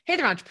Hey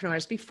there,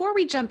 entrepreneurs. Before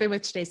we jump in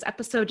with today's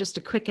episode, just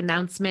a quick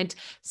announcement.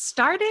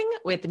 Starting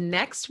with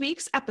next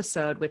week's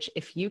episode, which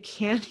if you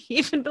can't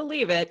even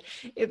believe it,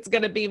 it's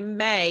going to be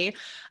May.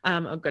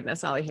 Oh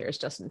goodness, all I hear is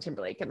Justin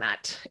Timberlake in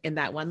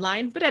that one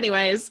line. But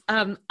anyways,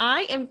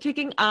 I am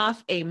kicking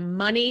off a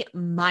money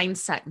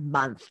mindset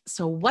month.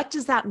 So what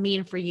does that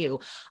mean for you?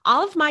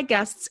 All of my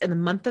guests in the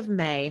month of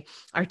May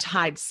are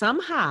tied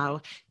somehow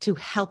to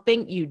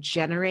helping you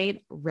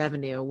generate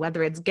revenue,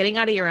 whether it's getting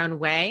out of your own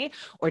way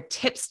or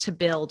tips to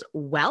build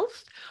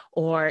wealth,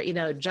 or,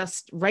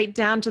 just right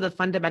down to the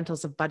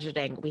fundamentals of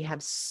budgeting. We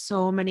have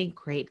so many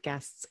great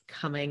guests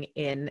coming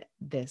in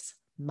this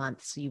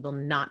month, so you will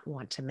not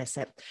want to miss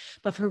it.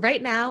 But for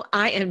right now,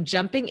 I am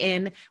jumping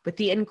in with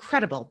the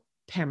incredible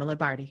Pamela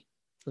Bardhi.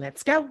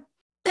 Let's go.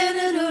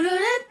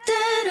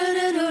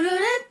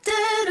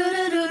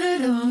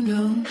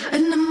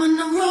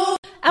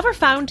 Ever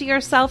found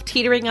yourself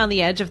teetering on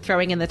the edge of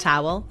throwing in the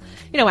towel?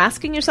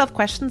 Asking yourself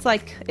questions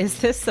like, is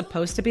this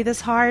supposed to be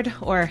this hard?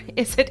 Or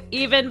is it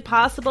even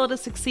possible to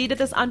succeed at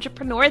this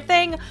entrepreneur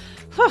thing?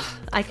 Whew,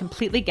 I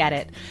completely get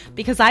it,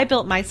 because I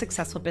built my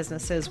successful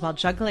businesses while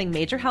juggling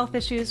major health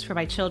issues for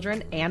my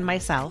children and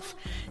myself,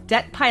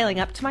 debt piling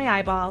up to my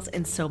eyeballs,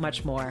 and so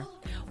much more.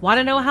 Want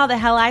to know how the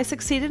hell I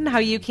succeeded and how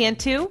you can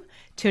too?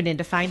 Tune in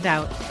to find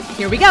out.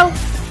 Here we go.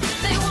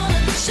 They want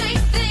to shake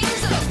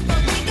things up.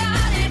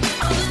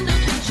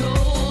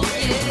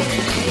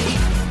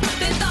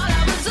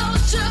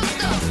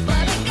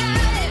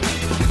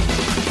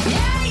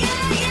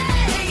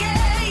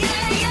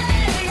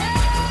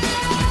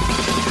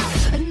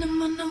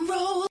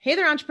 Hey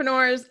there,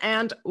 entrepreneurs,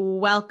 and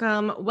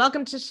welcome.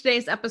 Welcome to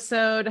today's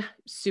episode.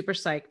 Super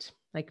psyched,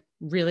 like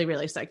really,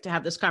 really psyched to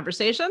have this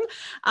conversation.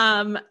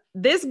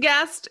 This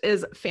guest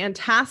is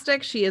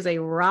fantastic. She is a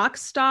rock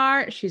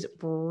star. She's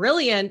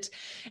brilliant.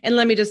 And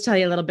let me just tell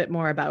you a little bit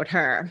more about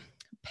her.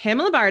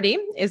 Pamela Bardhi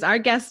is our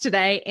guest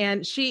today,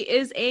 and she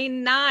is a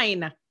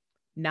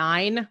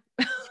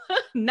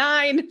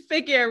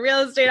nine-figure real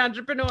estate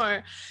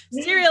entrepreneur,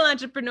 serial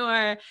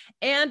entrepreneur,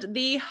 and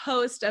the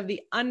host of the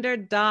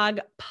Underdog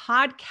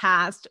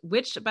podcast,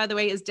 which, by the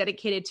way, is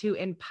dedicated to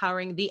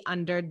empowering the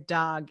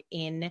underdog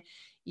in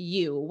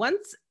you.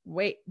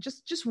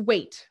 Just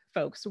wait,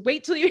 folks.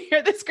 Wait till you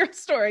hear this girl's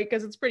story,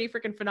 because it's pretty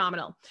freaking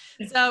phenomenal.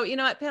 So, you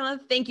know what, Pamela,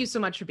 thank you so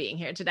much for being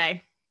here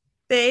today.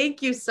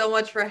 Thank you so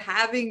much for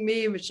having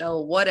me,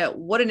 Michelle. What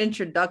an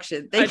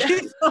introduction. Thank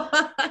you so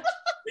much.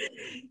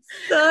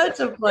 Such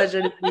a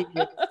pleasure to be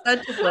here.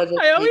 Such a pleasure.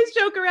 I always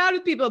joke around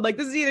with people. I'm like,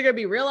 this is either going to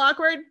be real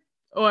awkward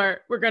or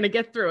we're going to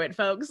get through it,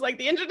 folks. Like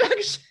the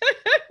introduction.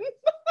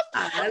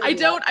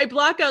 I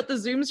block out the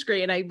Zoom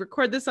screen. I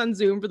record this on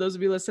Zoom for those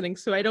of you listening,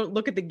 so I don't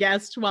look at the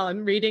guest while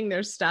I'm reading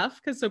their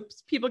stuff, because so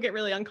people get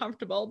really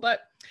uncomfortable. But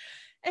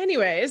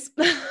anyways,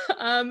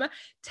 tell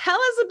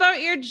us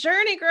about your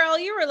journey, girl.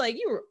 You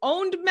were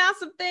owned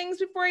massive things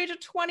before age of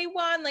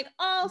 21, like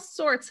all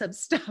sorts of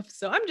stuff.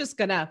 So I'm just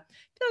gonna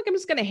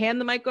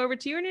hand the mic over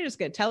to you, and you're just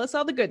gonna tell us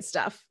all the good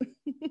stuff.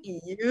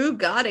 You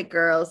got it,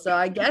 girl. So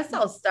I guess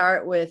I'll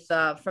start with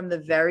from the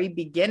very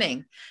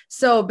beginning.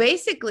 So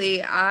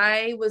basically,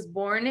 I was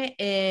born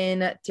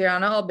in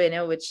Tirana,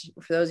 Albania, which,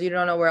 for those of you who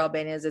don't know where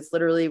Albania is, it's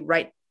literally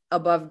right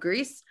above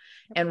Greece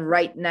and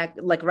right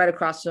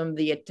across from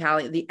the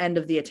end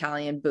of the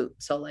Italian boot.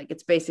 So like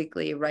it's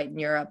basically right in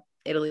Europe,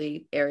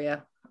 Italy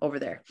area over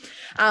there.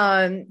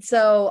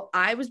 So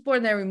I was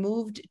born there. We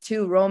moved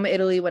to Rome,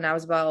 Italy when I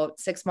was about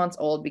 6 months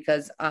old,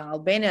 because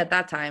Albania at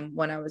that time,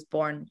 when I was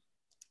born,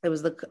 it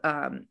was the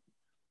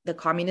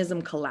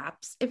communism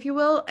collapse, if you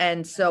will.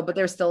 And so, but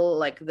there's still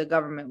the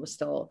government was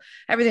still,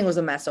 everything was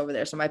a mess over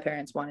there. So my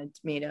parents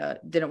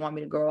didn't want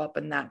me to grow up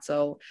in that.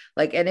 So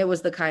and it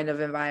was the kind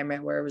of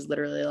environment where it was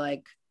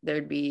literally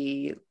there'd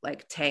be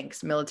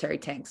tanks, military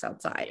tanks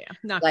outside.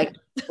 Yeah,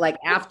 like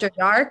after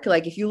dark,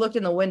 if you looked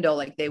in the window,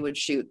 they would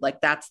shoot.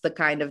 That's the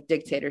kind of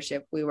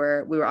dictatorship we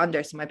were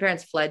under. So my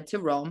parents fled to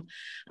Rome.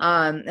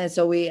 And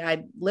so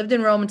I lived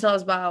in Rome until I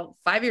was about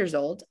 5 years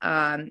old.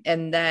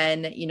 And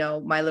then,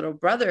 my little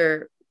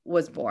brother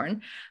was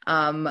born.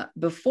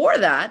 Before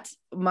that,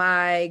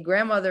 my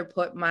grandmother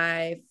put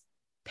my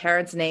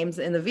parents' names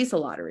in the visa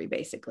lottery,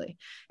 basically.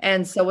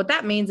 And so what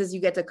that means is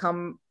you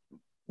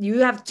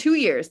have 2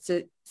 years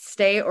to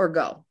stay or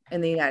go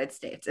in the United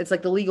States. It's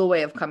the legal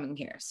way of coming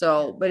here.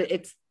 So, but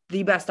it's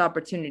the best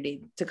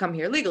opportunity to come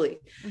here legally.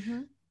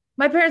 Mm-hmm.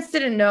 My parents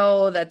didn't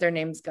know that their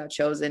names got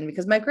chosen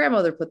because my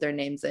grandmother put their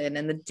names in.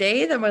 And the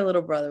day that my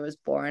little brother was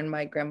born,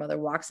 my grandmother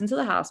walks into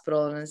the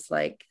hospital and is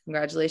like,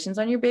 congratulations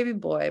on your baby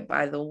boy.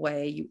 By the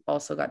way, you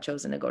also got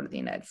chosen to go to the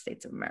United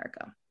States of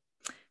America.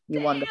 You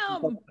won the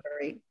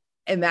lottery.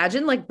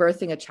 Imagine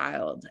birthing a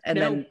child.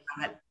 And then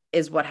that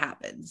is what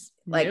happens.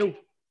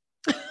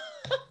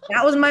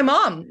 That was my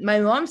mom.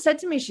 My mom said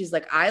to me, she's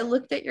like, I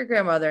looked at your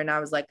grandmother and I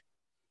was like,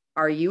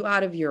 are you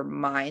out of your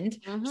mind?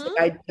 Mm-hmm. She's like,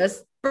 I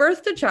just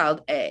birthed a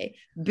child, A.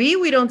 B,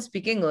 we don't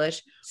speak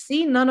English.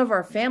 C, none of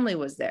our family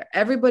was there.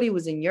 Everybody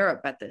was in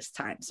Europe at this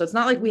time. So it's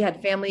not like we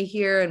had family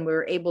here and we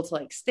were able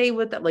to stay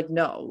with that.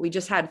 No, we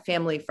just had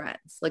family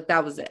friends.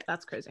 That was it.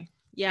 That's crazy.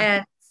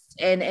 Yeah.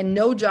 And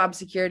no job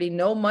security,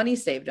 no money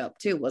saved up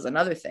too was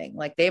another thing.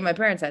 Like my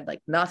parents had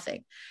like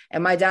nothing.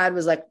 And my dad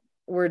was like,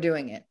 we're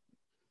doing it.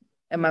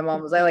 And my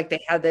mom was like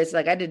they had this,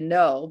 like, I didn't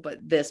know, but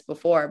this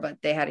before, but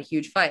they had a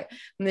huge fight,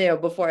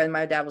 before. And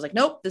my dad was like,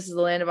 nope, this is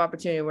the land of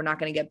opportunity. We're not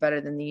going to get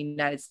better than the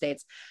United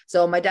States.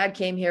 So my dad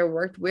came here,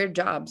 worked weird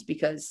jobs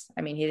because,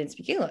 I mean, he didn't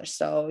speak English.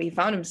 So he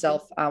found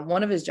himself,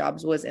 one of his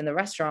jobs was in the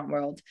restaurant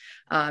world.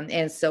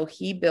 And so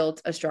he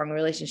built a strong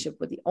relationship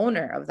with the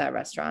owner of that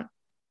restaurant.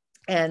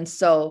 And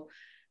so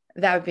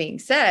that being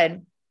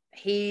said,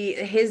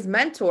 his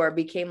mentor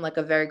became like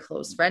a very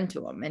close friend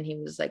to him. And he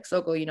was like,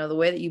 Soko, the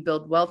way that you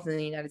build wealth in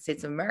the United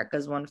States of America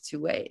is one of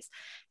two ways.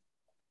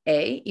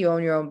 A, you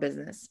own your own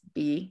business.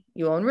 B,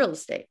 you own real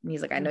estate. And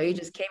he's like, I know you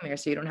just came here,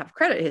 so you don't have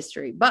credit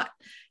history, but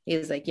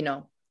he's like,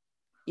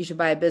 you should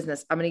buy a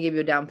business. I'm going to give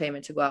you a down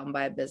payment to go out and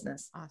buy a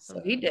business. Awesome.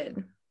 So he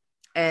did.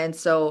 And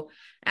so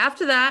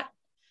after that,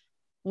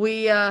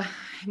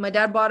 my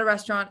dad bought a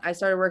restaurant. I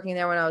started working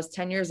there when I was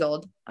 10 years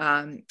old.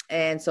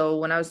 And so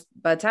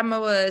by the time I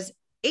was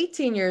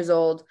 18 years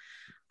old,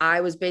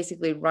 I was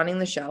basically running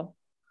the show.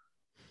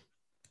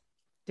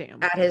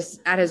 Damn. At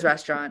his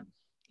restaurant.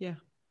 Yeah.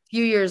 A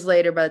few years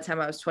later, by the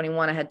time I was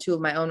 21, I had two of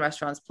my own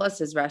restaurants plus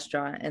his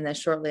restaurant. And then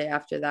shortly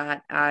after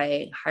that,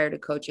 I hired a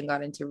coach and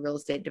got into real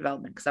estate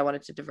development because I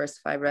wanted to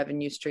diversify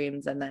revenue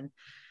streams. And then,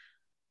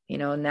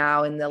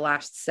 now in the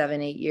last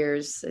 7-8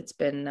 years, it's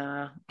been,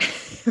 the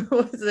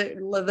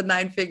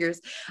 9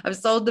 figures. I've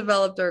sold,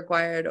 developed, or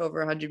acquired over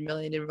 100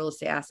 million in real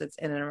estate assets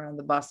in and around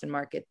the Boston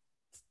market.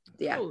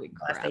 Yeah. Holy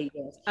crap. Last 8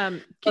 years.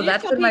 Can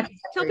you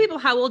tell people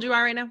how old you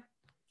are right now?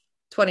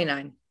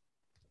 29.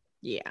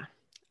 Yeah.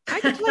 I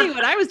can tell you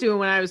what I was doing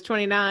when I was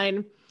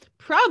 29,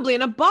 probably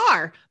in a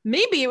bar.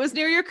 Maybe it was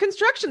near your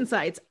construction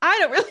sites. I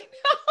don't really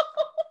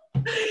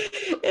know.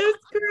 It's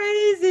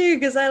crazy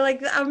because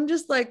I'm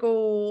just like,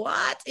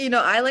 what?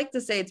 I like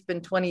to say it's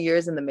been 20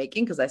 years in the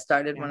making because I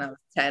started when I was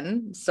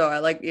 10. So I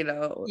like,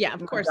 yeah,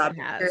 of course it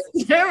has.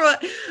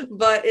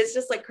 But it's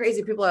just like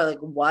crazy. People are like,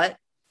 what?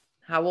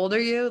 How old are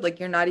you? Like,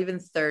 you're not even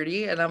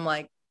 30. And I'm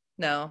like,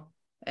 no.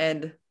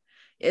 And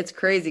it's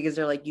crazy because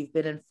they're like, you've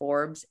been in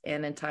Forbes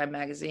and in Time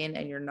Magazine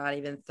and you're not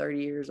even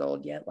 30 years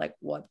old yet. Like,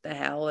 what the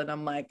hell? And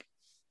I'm like,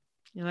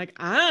 you're like,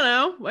 I don't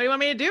know. What do you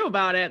want me to do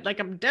about it? Like,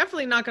 I'm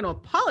definitely not going to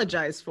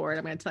apologize for it.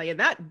 I'm going to tell you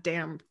that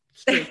damn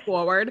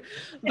straightforward.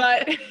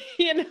 But,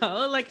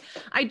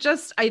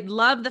 I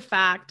love the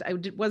fact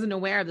wasn't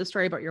aware of the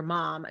story about your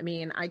mom. I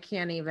mean, I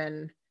can't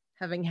even,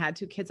 having had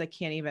 2 kids,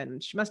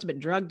 she must have been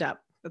drugged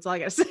up. That's all I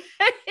got to say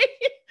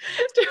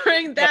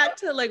during that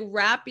to like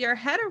wrap your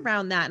head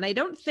around that. And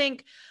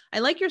I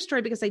like your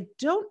story because I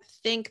don't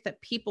think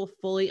that people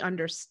fully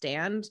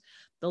understand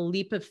the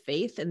leap of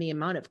faith and the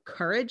amount of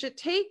courage it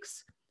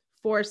takes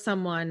for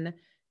someone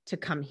to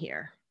come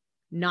here,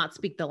 not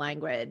speak the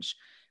language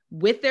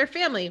with their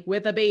family,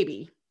 with a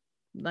baby.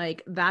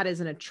 Like, that is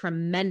a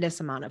tremendous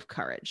amount of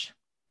courage.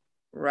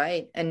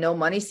 Right. And no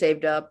money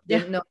saved up,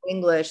 didn't know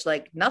English,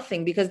 like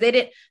nothing, because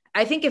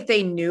I think if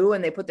they knew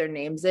and they put their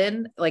names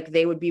in, like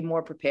they would be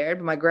more prepared.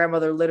 But my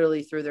grandmother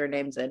literally threw their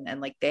names in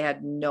and like they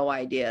had no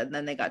idea. And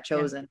then they got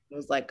chosen. It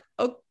was like,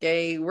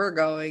 okay, we're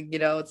going,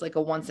 it's like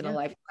a once in a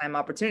lifetime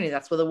opportunity.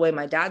 That's the way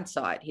my dad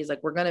saw it. He's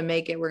like, we're going to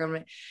make it. We're going to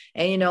make.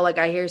 And, like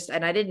I hear,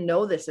 and I didn't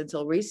know this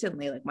until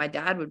recently, like my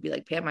dad would be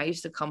like, Pam, I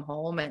used to come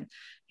home and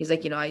he's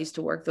like, I used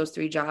to work those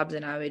 3 jobs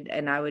and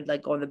I would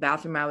like go in the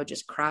bathroom. I would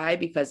just cry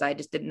because I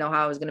just didn't know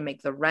how I was going to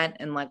make the rent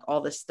and like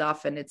all this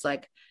stuff. And it's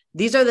like,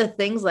 these are the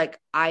things like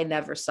I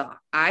never saw.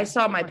 I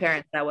saw my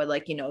parents that would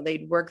like,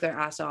 they'd work their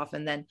ass off.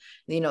 And then,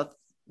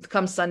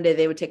 come Sunday,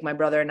 they would take my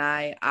brother and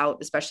I out,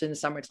 especially in the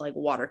summer, to like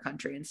water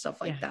country and stuff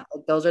like that.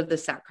 Like those are the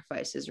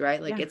sacrifices, right?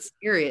 Like it's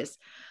serious,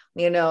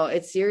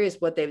 it's serious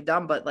what they've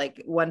done. But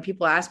like when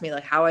people ask me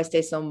like how I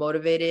stay so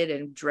motivated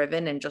and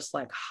driven and just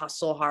like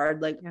hustle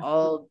hard, like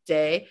all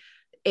day,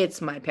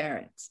 it's my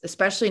parents,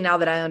 especially now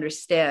that I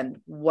understand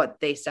what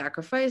they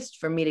sacrificed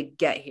for me to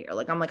get here.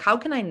 Like, I'm like, how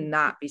can I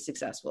not be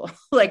successful?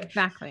 Like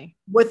exactly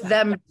with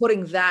them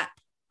putting that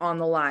on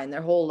the line,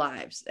 their whole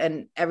lives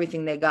and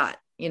everything they got,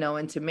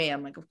 into me.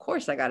 I'm like, of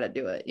course I got to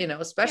do it,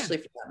 especially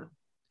for them.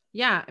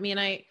 Yeah. I mean,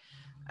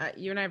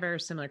 you and I are very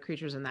similar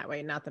creatures in that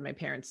way. Not that my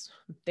parents,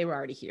 they were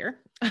already here.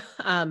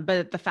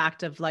 But the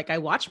fact of like, I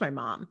watched my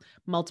mom,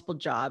 multiple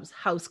jobs,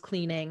 house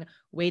cleaning,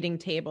 waiting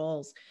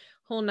tables,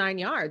 whole 9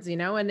 yards,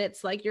 and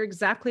it's like, you're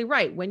exactly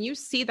right. When you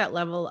see that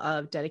level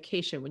of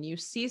dedication, when you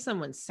see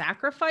someone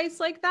sacrifice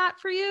like that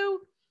for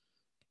you,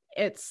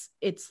 it's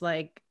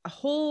like a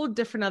whole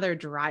different other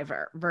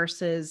driver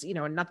versus,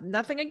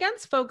 nothing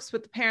against folks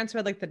with the parents who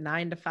had like the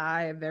 9 to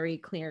 5, very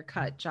clear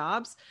cut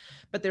jobs,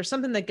 but there's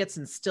something that gets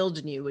instilled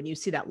in you when you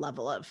see that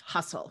level of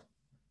hustle.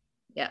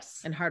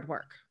 Yes. And hard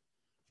work.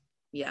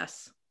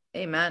 Yes.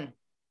 Amen.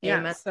 Yeah.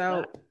 Amen.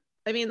 So,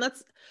 I mean,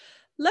 let's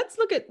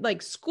look at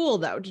like school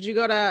though.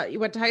 You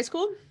went to high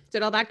school?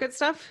 Did all that good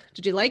stuff?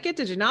 Did you like it?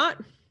 Did you not?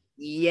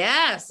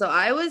 Yeah. So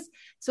I was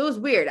So it was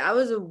weird. I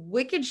was a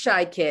wicked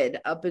shy kid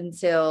up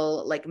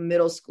until like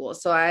middle school.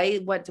 So I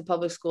went to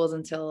public schools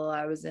until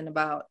I was in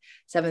about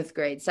seventh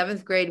grade.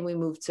 Seventh grade, we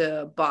moved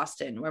to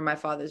Boston, where my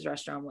father's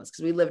restaurant was,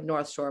 because we lived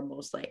North Shore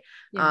mostly.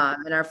 In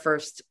our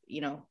first,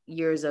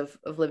 years of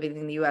living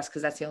in the US,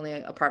 because that's the only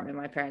apartment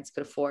my parents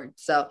could afford.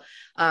 So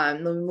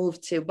when we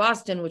moved to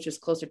Boston, which was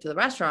closer to the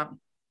restaurant,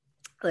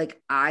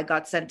 like I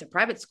got sent to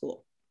private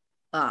school.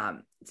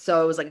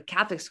 So it was like a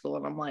Catholic school,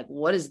 and I'm like,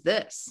 what is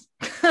this?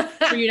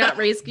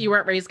 You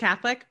weren't raised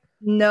Catholic?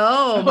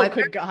 No,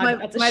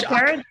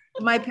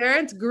 my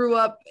parents grew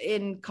up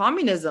in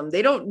communism.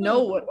 They don't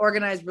know what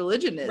organized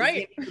religion is.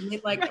 Right.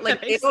 Like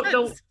they don't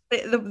know.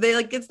 They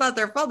like, it's not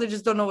their fault. They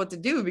just don't know what to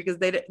do because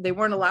they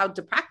weren't allowed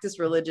to practice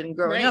religion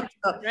growing up.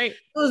 So right. It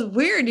was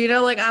weird,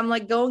 like I'm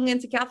like going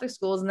into Catholic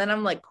schools, and then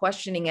I'm like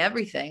questioning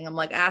everything. I'm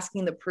like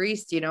asking the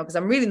priest, because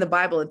I'm reading the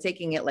Bible and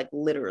taking it like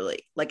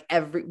literally, like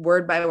every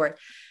word by word.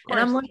 And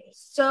I'm like,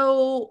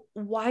 so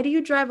why do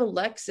you drive a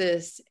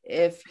Lexus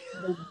if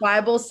the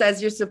Bible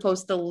says you're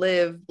supposed to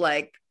live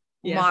like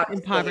modestly?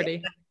 In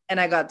poverty? And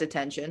I got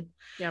detention.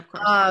 Yeah, of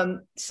course.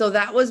 So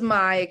that was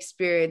my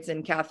experience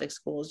in Catholic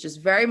schools,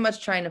 just very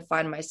much trying to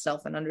find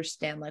myself and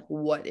understand like,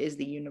 what is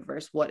the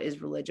universe? What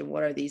is religion?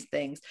 What are these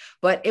things?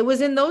 But it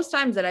was in those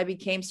times that I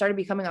started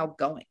becoming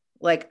outgoing,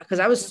 like, because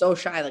I was so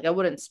shy, like I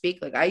wouldn't speak.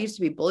 Like I used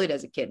to be bullied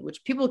as a kid,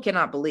 which people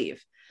cannot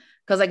believe.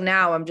 Because like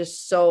now I'm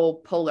just so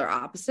polar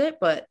opposite,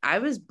 but I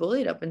was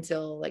bullied up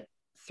until like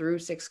through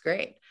sixth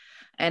grade.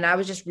 And I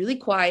was just really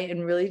quiet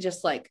and really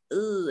just like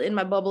in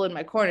my bubble, in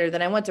my corner.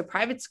 Then I went to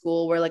private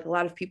school where like a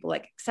lot of people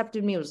like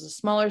accepted me. It was a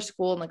smaller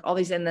school and like all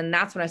these. And then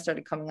that's when I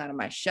started coming out of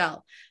my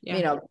shell,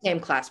 became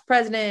class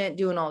president,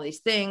 doing all these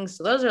things.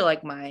 So those are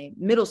like my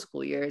middle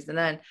school years. And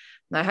then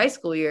my high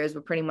school years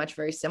were pretty much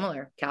very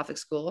similar. Catholic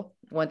school,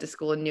 went to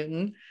school in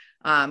Newton,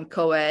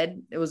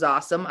 co-ed. It was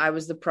awesome. I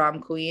was the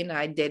prom queen.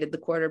 I dated the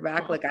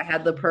quarterback. Like I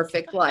had the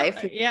perfect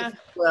life. Yeah.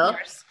 Well,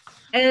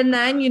 and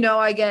then,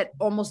 I get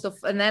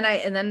and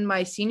then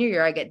my senior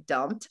year, I get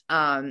dumped,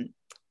 by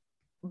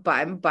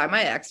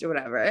my ex or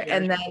whatever. Yeah.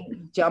 And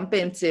then jump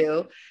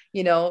into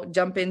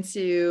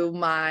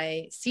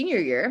my senior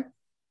year.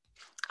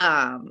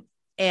 And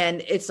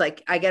it's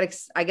like, I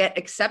get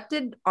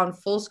accepted on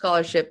full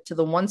scholarship to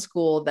the one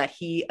school that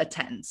he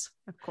attends.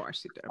 Of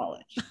course you do.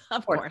 College.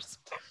 Of course.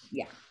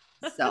 Yeah.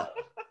 So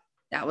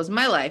that was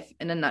my life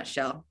in a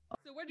nutshell.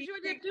 So what did you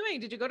end up doing?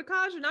 Did you go to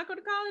college or not go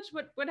to college?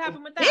 What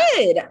happened with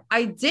that?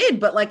 I did.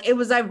 But like, it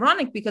was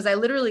ironic because I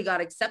literally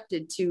got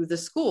accepted to the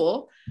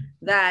school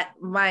that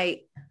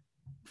my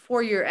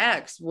 4-year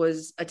ex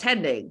was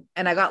attending,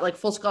 and I got like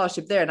full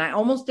scholarship there, and I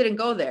almost didn't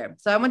go there.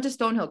 So I went to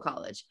Stonehill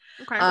College,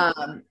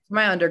 for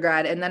my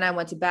undergrad. And then I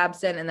went to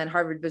Babson and then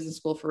Harvard Business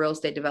School for real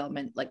estate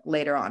development, like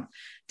later on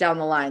down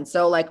the line.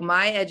 So like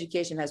my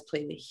education has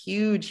played a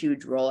huge,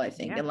 huge role, I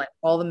think. And like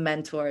all the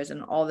mentors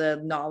and all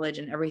the knowledge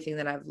and everything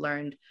that I've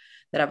learned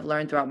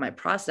throughout my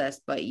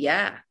process. But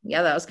yeah,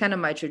 that was kind of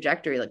my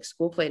trajectory. Like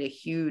school played a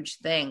huge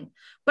thing,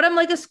 but I'm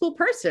like a school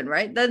person,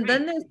 right? Then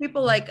there's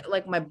people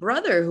like my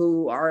brother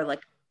who are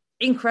like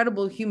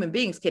incredible human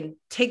beings, can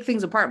take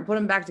things apart and put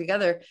them back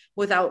together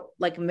without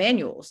like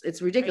manuals. It's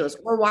ridiculous.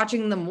 Or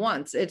watching them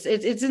once. It's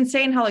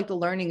insane how like the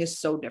learning is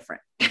so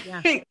different.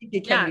 Yeah.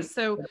 Yeah.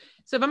 So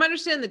if I'm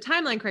understanding the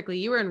timeline correctly,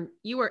 you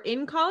were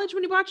in college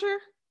when you bought your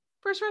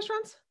first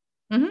restaurants?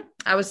 Mm-hmm.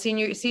 I was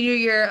senior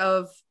year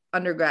of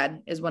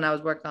undergrad is when I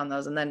was working on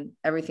those, and then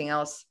everything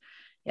else,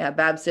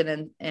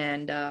 Babson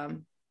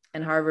and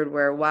Harvard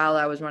were while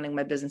I was running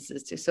my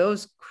businesses too. So it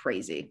was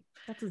crazy.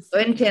 So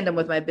in tandem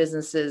with my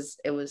businesses,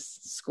 it was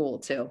school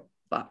too.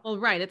 But well,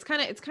 right. It's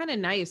kind of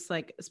nice,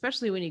 like,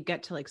 especially when you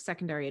get to like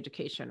secondary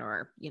education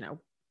or,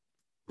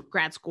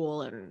 grad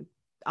school and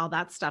all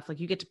that stuff, like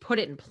you get to put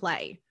it in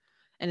play,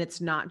 and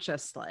it's not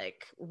just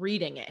like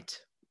reading it,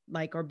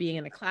 like, or being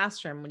in a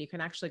classroom. When you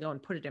can actually go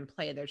and put it in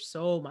play, there's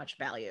so much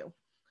value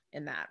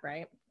in that.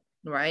 Right.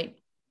 Right.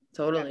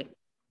 Totally. Yeah.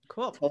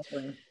 Cool.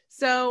 Totally.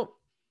 So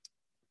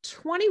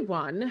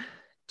 21,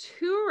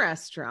 2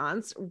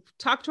 restaurants.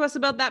 Talk to us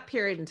about that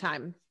period in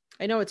time.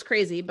 I know it's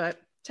crazy, but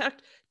talk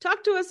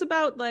to us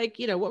about like,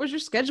 what was your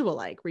schedule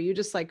like? Were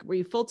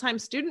you full-time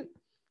student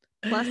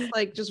plus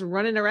like just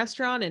running a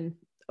restaurant and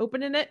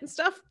opening it and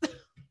stuff?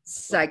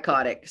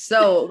 Psychotic.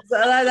 So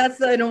that's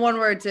in one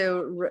word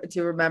to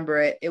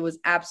remember it. It was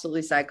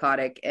absolutely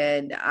psychotic.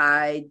 And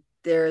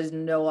there is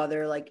no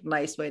other like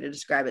nice way to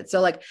describe it. So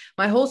like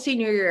my whole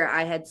senior year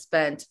I had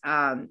spent,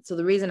 so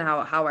the reason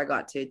how I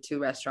got to 2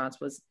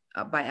 restaurants was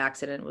by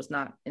accident. It was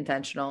not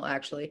intentional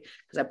actually,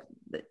 because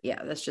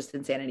that's just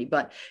insanity.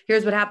 But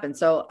here's what happened.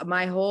 So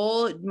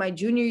my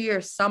junior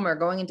year summer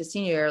going into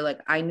senior year,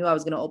 like I knew I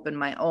was going to open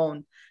my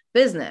own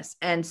business.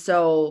 And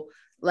so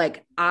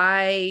like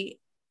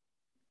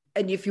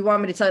and if you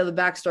want me to tell you the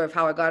backstory of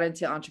how I got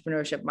into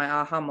entrepreneurship, my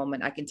aha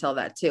moment, I can tell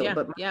that too.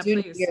 But my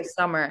junior year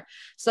summer,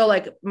 so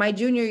like my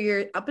junior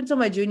year, up until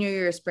my junior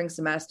year spring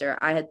semester,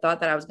 I had thought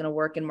that I was going to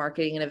work in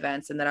marketing and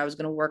events, and that I was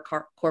going to work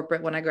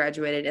corporate when I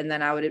graduated, and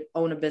then I would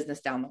own a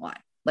business down the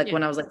line, like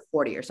when I was like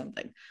 40 or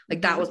something.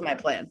 Like that was my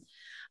plan.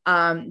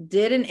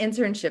 Did an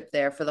internship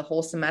there for the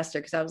whole semester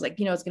because I was like,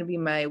 it's going to be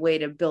my way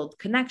to build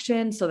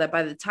connections so that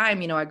by the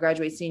time, I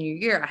graduate senior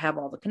year, I have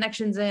all the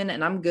connections in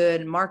and I'm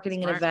good.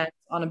 Marketing and events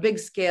on a big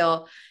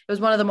scale. It was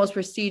one of the most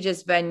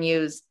prestigious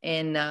venues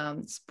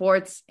in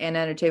sports and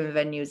entertainment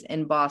venues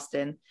in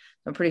Boston.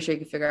 I'm pretty sure you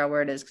can figure out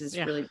where it is because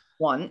it's really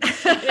one.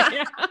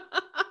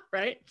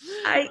 Right.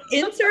 I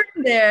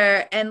interned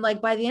there, and like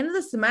by the end of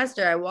the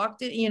semester, I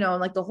walked in, and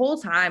like the whole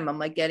time I'm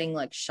like getting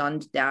like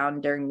shunned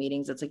down during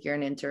meetings. It's like, you're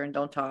an intern,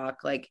 don't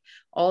talk. Like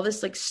all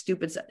this like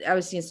stupid stuff. I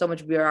was seeing so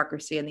much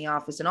bureaucracy in the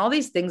office and all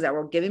these things that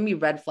were giving me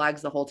red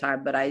flags the whole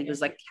time, but I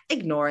was like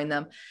ignoring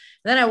them. And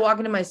then I walk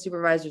into my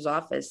supervisor's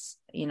office,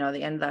 the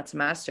end of that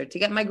semester to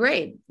get my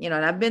grade, and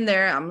I've been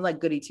there. I'm like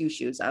goody two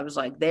shoes. I was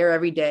like there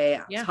every day.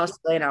 I was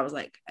hustling. I was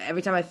like,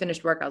 every time I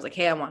finished work, I was like,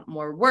 hey, I want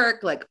more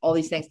work, like all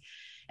these things.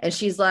 And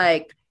she's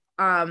like,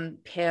 Pam,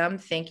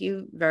 thank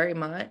you very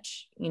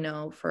much,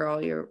 for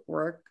all your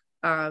work.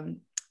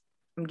 I'm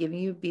giving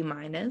you B-.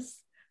 And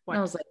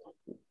I was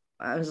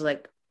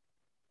like,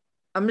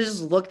 I'm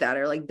just looked at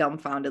her like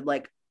dumbfounded,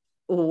 like,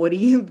 what do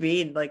you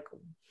mean? Like,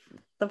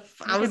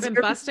 I've been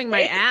busting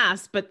my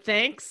ass, but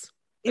thanks.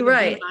 Like,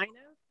 right.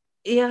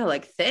 Yeah,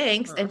 like,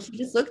 thanks. And she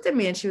just looked at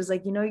me and she was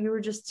like, you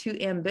were just too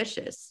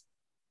ambitious.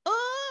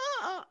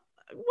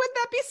 Would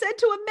that be said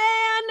to a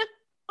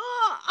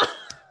man?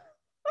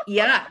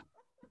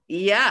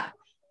 Yeah.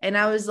 And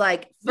I was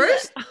like,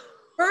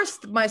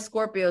 first my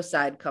Scorpio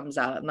side comes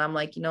out and I'm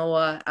like, you know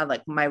what? I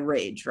like my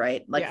rage,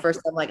 right? Like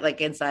first I'm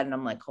like inside and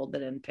I'm like, hold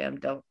it in, Pam,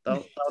 don't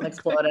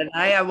explode. And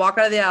I walk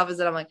out of the office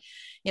and I'm like,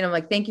 I'm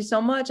like, thank you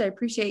so much. I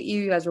appreciate you.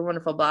 You guys were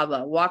wonderful, blah,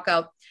 blah. Walk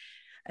out.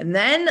 And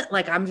then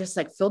like, I'm just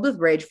like filled with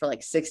rage for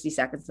like 60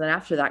 seconds. And then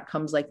after that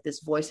comes like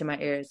this voice in my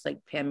ear. It's like,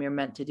 Pam, you're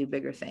meant to do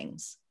bigger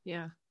things.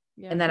 Yeah.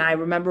 And then I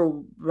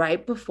remember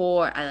right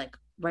before I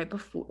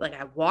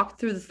walked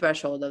through the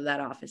threshold of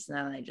that office and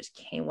then I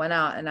just went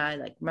out and I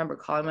like remember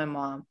calling my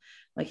mom,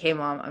 like, hey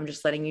mom, I'm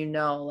just letting you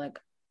know, like,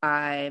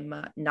 I'm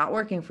not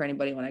working for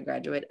anybody when I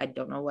graduate. I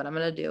don't know what I'm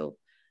going to do,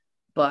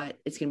 but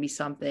it's going to be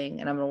something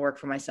and I'm going to work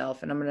for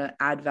myself and I'm going to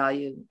add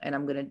value and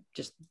I'm going to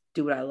just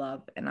do what I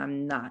love. And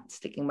I'm not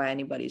sticking by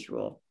anybody's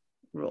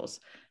rules.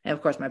 And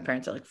of course my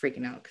parents are like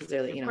freaking out because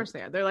they're like, of course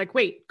they are. They're like,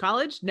 wait,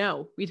 college?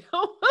 No, we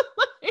don't.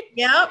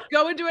 Yep.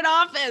 Go into an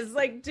office,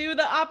 like do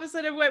the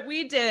opposite of what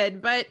we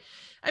did. But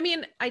I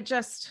mean,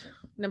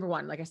 number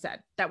one, like I said,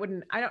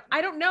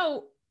 I don't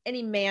know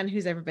any man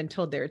who's ever been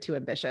told they're too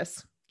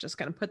ambitious. Just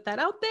going to put that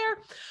out there.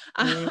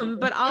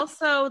 But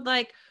also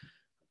like,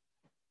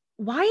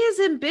 why is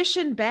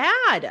ambition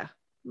bad?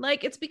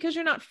 Like, it's because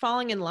you're not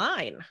falling in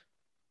line.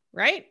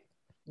 Right.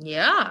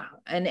 Yeah.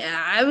 And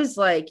I was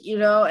like,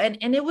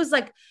 and it was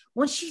like,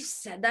 when she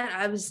said that,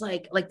 I was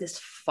like this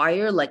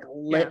fire, like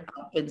lit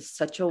up in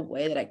such a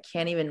way that I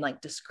can't even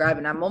like describe.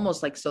 And I'm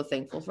almost like so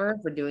thankful for her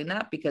for doing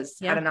that because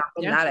had it not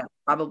been that, I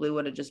probably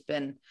would have just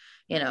been,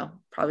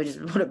 probably just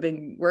would have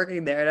been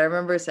working there. And I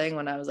remember saying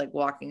when I was like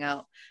walking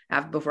out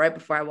right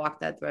before I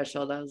walked that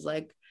threshold, I was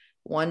like,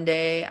 one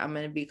day I'm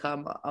going to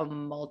become a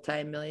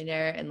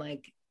multi-millionaire and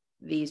like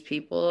these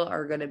people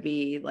are going to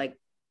be like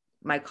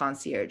my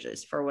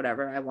concierges for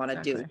whatever I want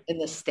to do in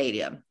the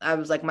stadium. I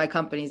was like, my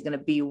company is going to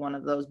be one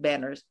of those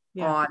banners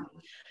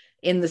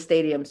in the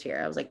stadiums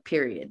here. I was like,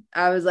 period.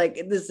 I was like,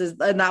 and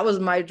that was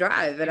my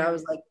drive. And I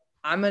was like,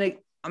 I'm going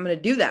to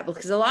do that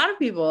because a lot of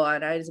people,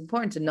 and it's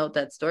important to note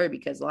that story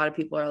because a lot of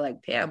people are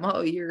like, Pam,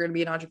 you're going to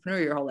be an entrepreneur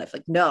your whole life.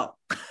 Like, no.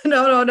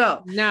 Not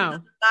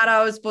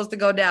how it was supposed to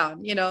go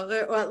down,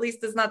 or at least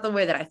it's not the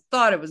way that I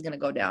thought it was going to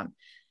go down.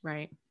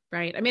 Right.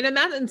 Right. I mean, and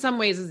that in some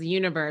ways is the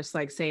universe,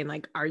 like saying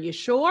like, are you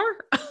sure?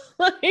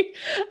 Like,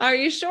 are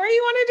you sure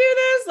you want to do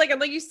this?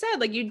 Like you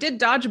said, like you did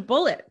dodge a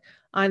bullet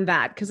on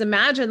that. Cause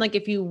imagine like,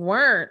 if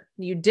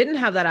you didn't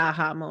have that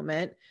aha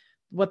moment,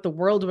 what the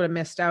world would have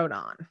missed out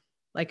on,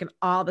 like in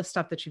all the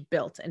stuff that you've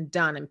built and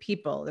done and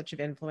people that you've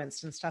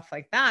influenced and stuff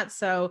like that.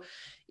 So,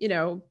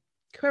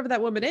 whoever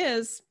that woman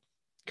is,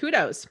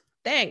 kudos.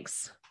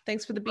 Thanks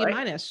for the B-.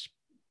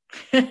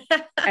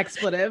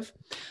 Expletive.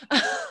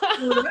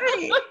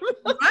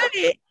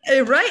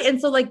 Right.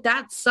 And so like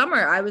that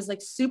summer I was like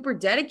super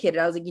dedicated.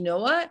 I was like, you know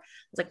what?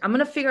 It's like, I'm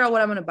going to figure out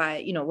what I'm going to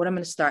buy, what I'm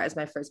going to start as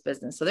my first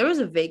business. So there was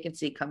a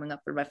vacancy coming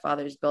up for my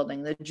father's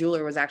building. The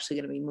jeweler was actually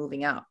going to be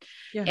moving out.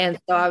 Yeah. And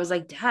so I was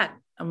like, Dad,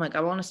 I'm like,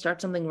 I want to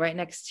start something right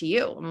next to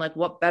you. I'm like,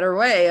 what better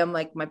way? I'm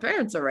like, my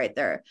parents are right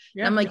there.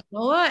 Yeah. I'm like, you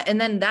know what? And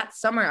then that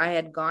summer I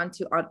had gone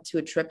to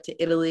a trip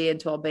to Italy and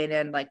to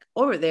Albania, and like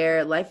over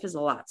there, life is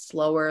a lot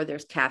slower.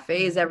 There's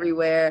cafes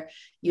everywhere.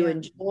 You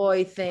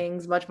enjoy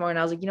things much more. And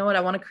I was like, you know what?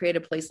 I want to create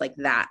a place like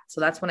that. So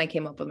that's when I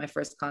came up with my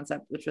first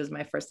concept, which was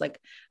my first like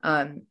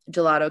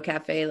gelato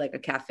cafe, like a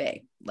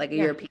cafe, like a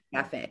European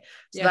cafe.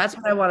 So that's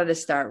what I wanted to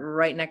start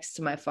right next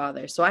to my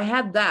father. So I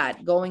had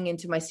that going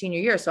into my senior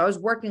year. So I was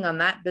working on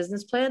that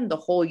business plan the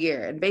whole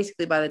year. And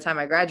basically by the time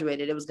I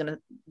graduated, it was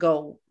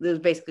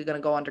basically going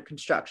to go under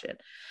construction.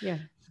 Yeah.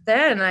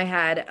 Then I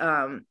had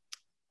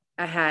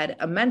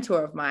a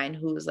mentor of mine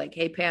who was like,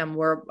 hey, Pam,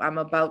 I'm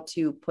about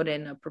to put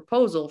in a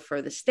proposal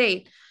for the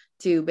state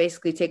to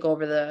basically take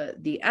over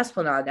the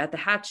Esplanade at the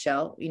Hatch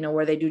Shell,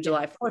 where they do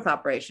July 4th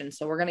operations.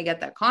 So we're going to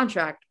get that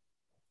contract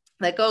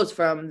that goes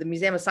from the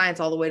Museum of Science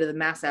all the way to the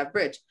Mass Ave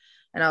Bridge.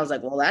 And I was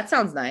like, well, that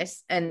sounds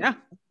nice. And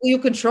you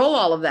control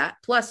all of that.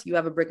 Plus you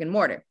have a brick and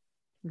mortar.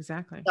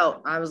 Exactly.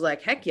 So I was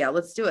like, heck yeah,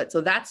 let's do it.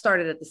 So that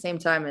started at the same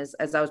time as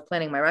I was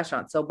planning my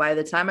restaurant. So by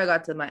the time I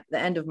got to the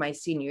end of my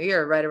senior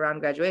year, right around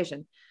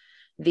graduation,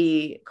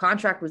 the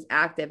contract was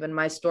active and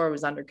my store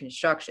was under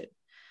construction.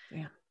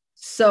 Yeah.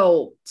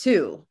 So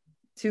two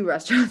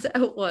restaurants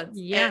at once.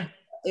 Yeah. And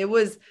it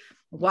was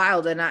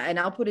wild. And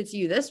I'll put it to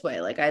you this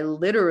way. Like I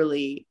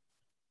literally,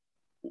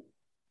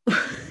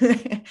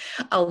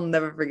 I'll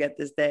never forget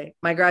this day,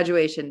 my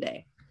graduation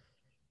day.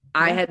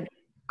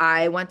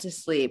 I went to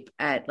sleep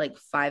at like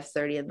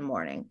 5:30 in the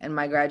morning and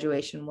my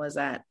graduation was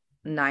at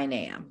 9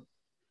 a.m.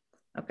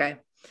 Okay.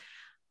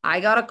 I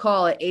got a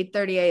call at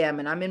 8:30 a.m.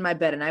 and I'm in my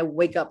bed and I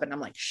wake up and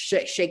I'm like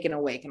shaking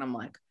awake. And I'm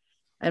like,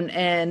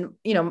 and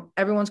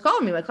everyone's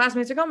calling me. My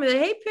classmates are calling me. Like,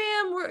 hey,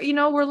 Pam,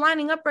 we're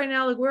lining up right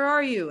now. Like, where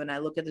are you? And I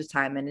look at the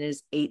time and it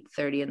is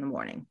 8:30 in the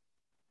morning.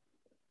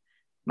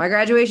 My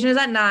graduation is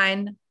at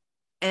 9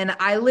 and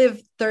I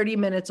live 30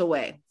 minutes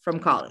away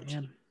from college.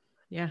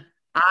 Yeah.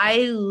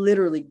 I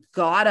literally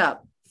got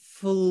up,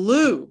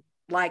 flew,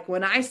 like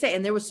when I say,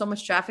 and there was so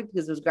much traffic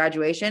because it was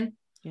graduation.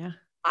 Yeah.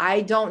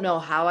 I don't know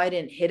how I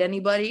didn't hit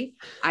anybody.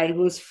 I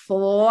was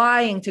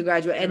flying to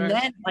graduate. And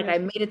then I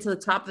made it to the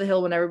top of the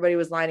hill when everybody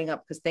was lining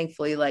up. Cause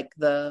thankfully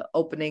the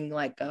opening,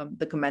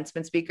 the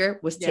commencement speaker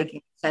was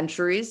taking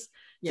centuries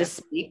to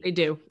speak. They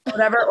do.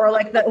 Whatever. Or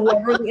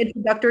whoever the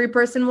introductory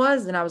person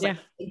was. And I was like,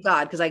 thank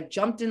God. Cause I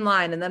jumped in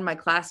line and then my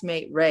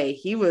classmate, Ray,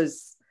 he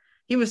was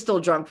still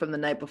drunk from the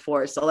night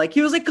before. So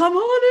he was like, come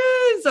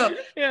on in. So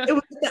it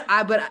was,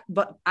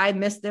 but I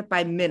missed it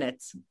by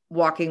minutes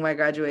walking my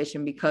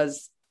graduation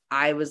because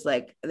I was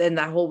like, then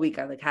that whole week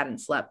I hadn't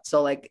slept.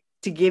 So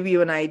to give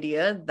you an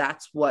idea,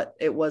 that's what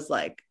it was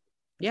like.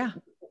 Yeah.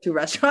 2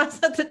 restaurants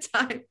at the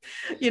time,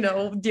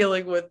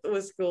 dealing with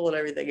school and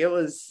everything. It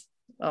was,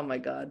 oh my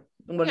God.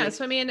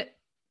 So, I mean,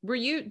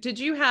 did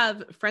you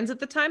have friends at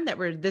the time that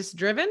were this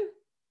driven?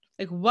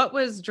 Like what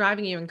was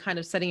driving you and kind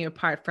of setting you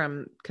apart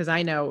from, cause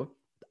I know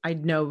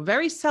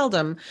very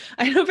seldom,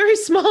 I know a very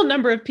small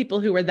number of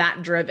people who were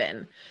that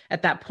driven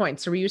at that point.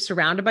 So were you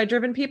surrounded by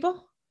driven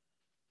people?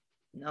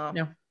 No.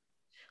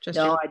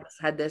 I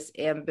just had this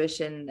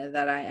ambition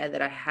that I had,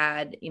 that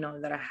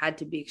I had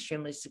to be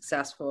extremely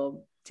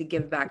successful to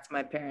give back to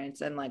my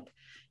parents and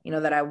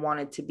that I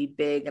wanted to be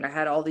big. And I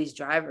had all these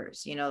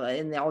drivers,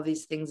 and all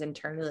these things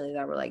internally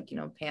that were like,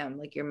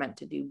 Pam, you're meant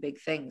to do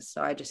big things.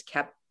 So I just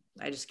kept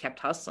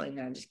hustling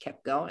and I just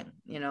kept going,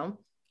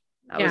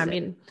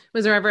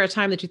 was there ever a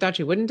time that you thought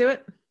you wouldn't do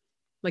it?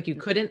 Like you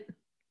couldn't?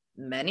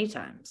 Many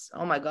times.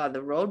 Oh my God, the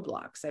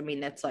roadblocks. I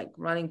mean, it's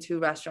running 2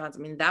 restaurants. I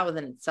mean, that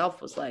within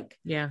itself was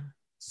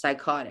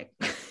psychotic,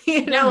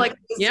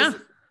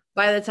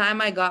 by the time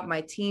I got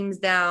my teams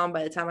down,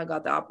 by the time I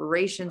got the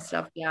operation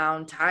stuff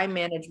down, time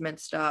management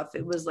stuff,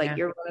 it was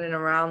you're running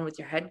around with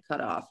your head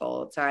cut off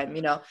all the time,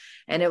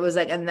 and it was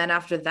and then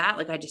after that,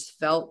 I just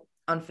felt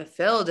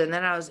unfulfilled. And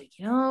then I was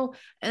and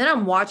then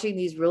I'm watching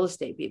these real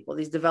estate people,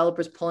 these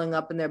developers pulling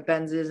up in their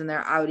Benzes and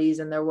their Audis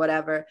and their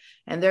whatever.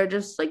 And they're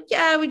just we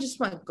just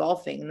went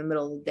golfing in the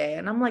middle of the day.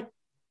 And I'm like,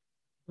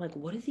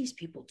 what do these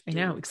people do? I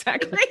know,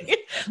 exactly.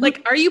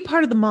 Are you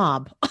part of the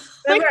mob?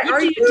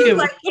 Are you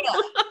do?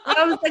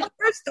 I was like,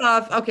 first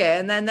off, okay.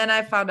 And then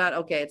I found out,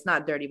 okay, it's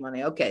not dirty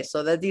money. Okay.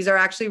 So that these are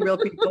actually real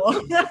people.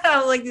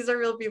 I was these are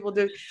real people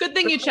doing. Good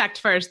thing you checked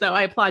first though.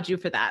 I applaud you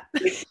for that.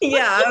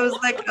 Yeah. I was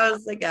like,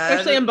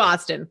 especially in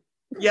Boston.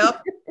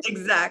 Yep,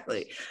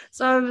 exactly.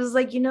 So I was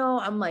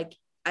I'm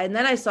and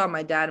then I saw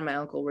my dad and my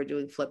uncle were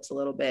doing flips a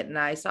little bit. And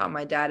I saw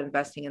my dad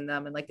investing in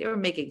them and they were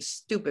making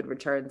stupid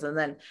returns. And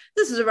then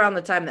this is around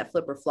the time that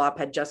Flip or Flop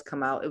had just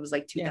come out. It was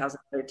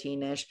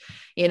 2013-ish,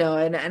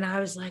 and I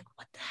was like,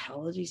 what the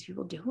hell are these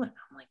people doing?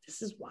 I'm like,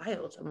 this is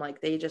wild. I'm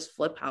they just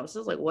flip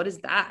houses. What is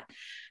that?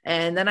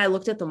 And then I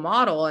looked at the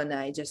model and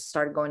I just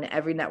started going to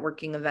every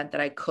networking event that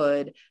I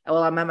could.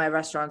 Well, I'm at my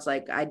restaurants,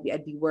 I'd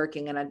be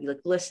working and I'd be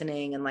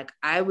listening. And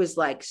I was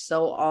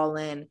so all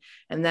in.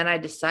 And then I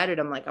decided,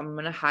 I'm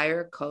going to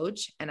hire a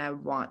coach and I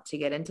want to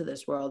get into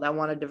this world. I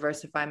want to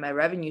diversify my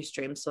revenue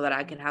stream so that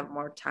I can have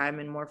more time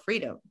and more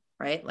freedom.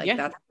 Right.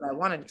 That's what I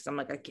wanted. Cause I'm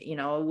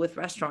with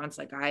restaurants,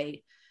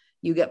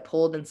 you get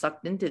pulled and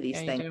sucked into these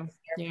things. Your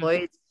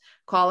employees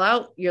call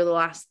out, you're the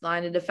last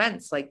line of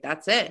defense.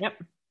 That's it.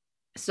 Yep.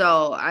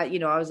 So I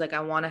was I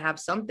want to have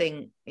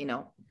something,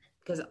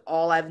 because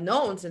all I've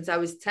known since I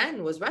was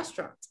 10 was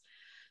restaurants.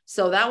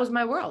 So that was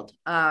my world.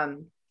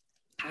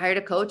 Hired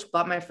a coach,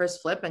 bought my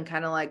first flip and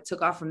kind of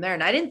took off from there.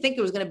 And I didn't think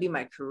it was going to be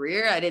my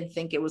career. I didn't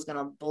think it was going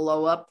to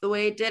blow up the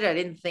way it did. I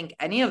didn't think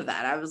any of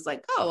that. I was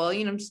oh, well,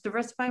 I'm just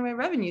diversifying my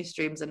revenue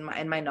streams and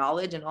my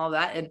knowledge and all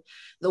that. And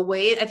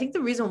I think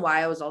the reason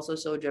why I was also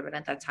so driven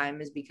at that time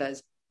is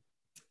because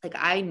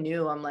I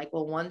knew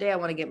well, one day I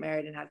want to get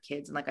married and have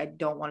kids. And I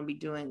don't want to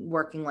be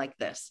working like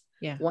this.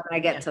 Yeah. When I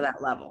get to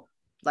that level,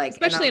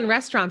 especially in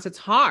restaurants, it's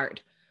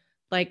hard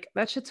Like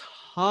that shit's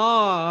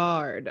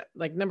hard.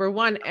 Like number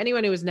one,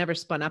 anyone who has never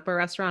spun up a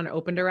restaurant or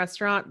opened a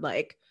restaurant,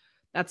 like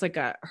that's like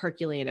a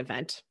Herculean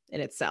event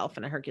in itself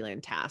and a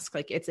Herculean task.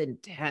 Like it's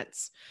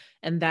intense.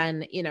 And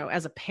then,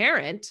 as a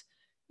parent,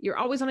 you're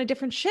always on a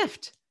different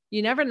shift.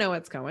 You never know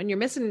what's going. You're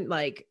missing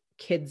like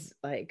kids,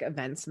 like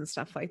events and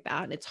stuff like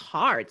that. And it's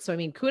hard. So, I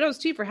mean, kudos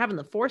to you for having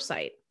the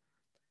foresight.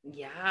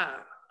 Yeah.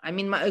 I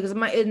mean, and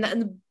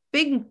the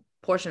big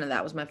portion of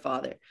that was my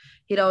father.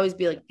 He'd always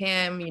be like,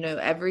 Pam, he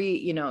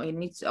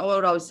needs, I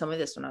would always tell me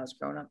this when I was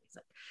growing up. He's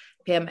like,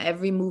 Pam,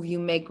 every move you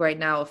make right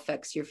now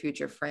affects your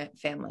future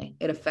family.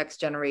 It affects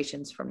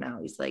generations from now.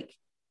 He's like,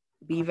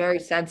 be very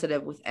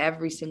sensitive with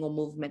every single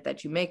movement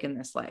that you make in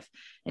this life.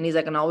 And he's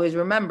like, and always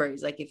remember,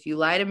 he's like, if you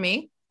lie to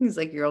me, he's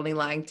like, you're only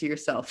lying to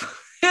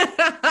yourself.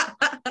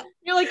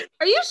 You're like,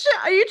 are you sure?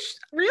 Are you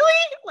really?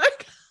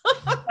 Like,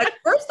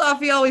 first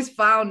off, he always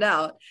found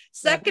out.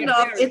 Second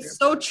off, it's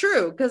so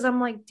true. Cause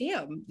I'm like,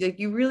 damn, like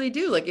you really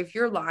do. Like if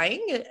you're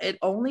lying, it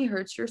only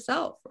hurts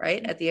yourself.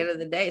 Right. At the end of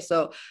the day.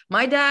 So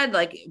my dad,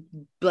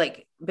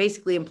 like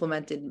basically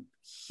implemented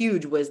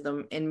huge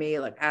wisdom in me,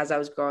 like as I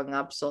was growing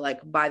up. So like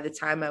by the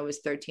time I was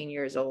 13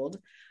 years old,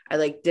 I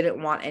like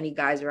didn't want any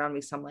guys around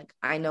me. So I'm like,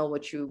 I know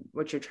what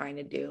you're trying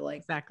to do. Like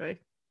exactly.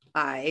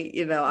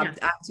 I'm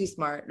too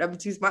smart. I'm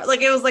too smart.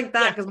 Like it was like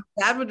that because my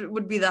dad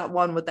would be that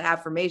one with the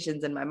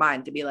affirmations in my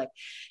mind to be like,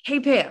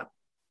 hey Pam,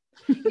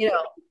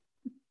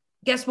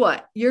 guess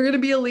what? You're going to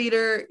be a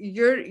leader.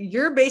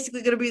 You're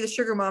basically going to be the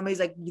sugar mama. He's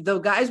like, the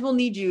guys will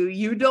need you.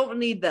 You don't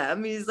need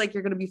them. He's like,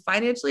 you're going to be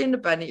financially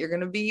independent. You're going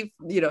to be,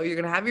 you're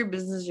going to have your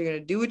business. You're going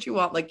to do what you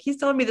want. Like he's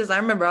telling me this. I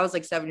remember I was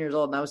like 7 years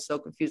old and I was so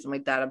confused. I'm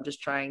like, Dad, I'm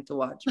just trying to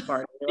watch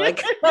Bardhi.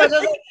 Like,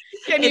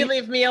 can you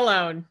leave me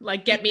alone?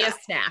 Like, get me a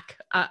snack.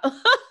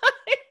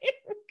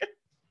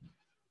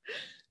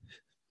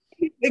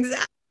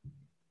 Exactly.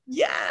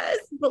 Yes.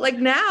 But like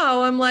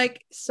now I'm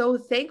like so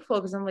thankful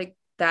because I'm like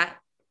that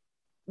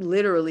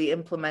literally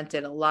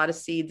implemented a lot of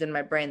seeds in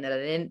my brain that I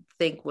didn't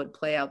think would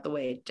play out the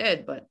way it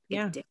did, but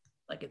it did.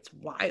 Like it's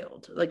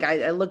wild. Like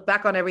I look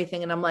back on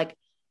everything and I'm like,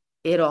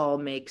 it all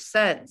makes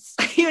sense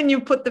when you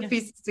put the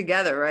pieces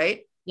together,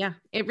 right? Yeah,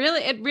 it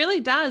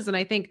really does. And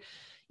I think,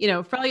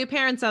 for all you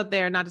parents out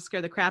there, not to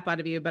scare the crap out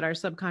of you, but our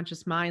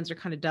subconscious minds are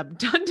kind of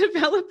done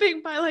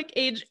developing by like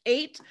age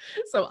 8.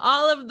 So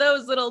all of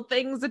those little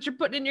things that you're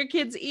putting in your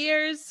kids'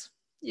 ears,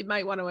 you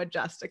might want to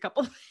adjust a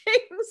couple of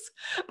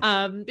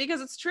things because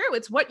it's true.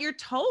 It's what you're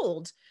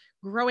told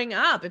growing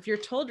up. If you're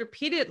told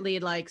repeatedly,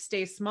 like,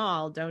 stay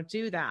small, don't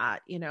do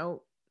that,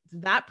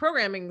 that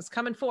programming is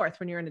coming forth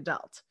when you're an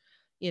adult,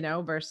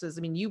 versus,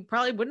 I mean, you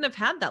probably wouldn't have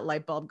had that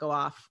light bulb go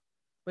off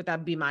with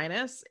that B-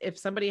 if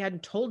somebody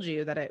hadn't told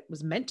you that it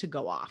was meant to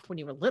go off when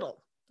you were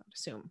little, I would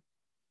assume.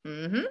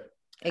 Mm-hmm.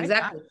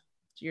 Exactly.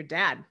 Your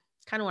dad.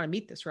 Kind of want to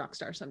meet this rock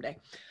star someday.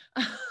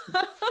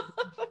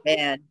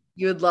 Man,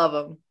 you would love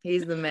him.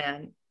 He's the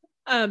man.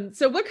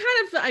 So what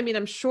kind of, I mean,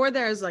 I'm sure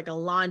there's like a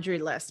laundry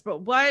list,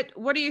 but what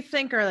do you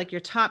think are like your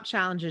top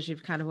challenges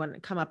you've kind of want to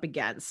come up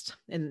against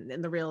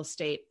in the real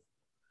estate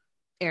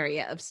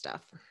area of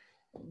stuff?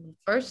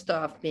 First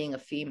off, being a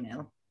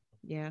female.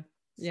 Yeah.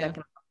 Second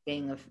off,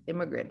 being an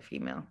immigrant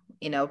female.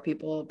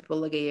 People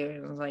look at you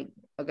and it's like,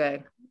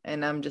 okay.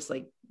 And I'm just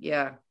like,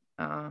 yeah,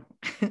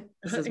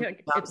 this is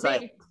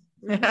outside.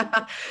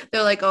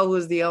 They're like, oh,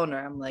 who's the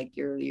owner? I'm like,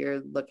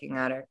 you're looking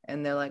at her.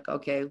 And they're like,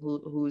 okay,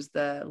 who's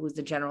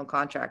the general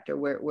contractor?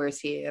 Where's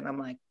he? And I'm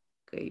like,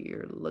 okay,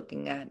 you're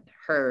looking at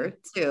her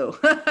too.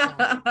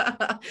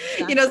 So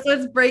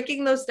it's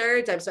breaking those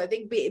stereotypes. So I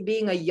think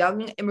being a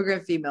young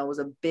immigrant female was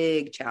a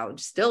big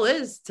challenge, still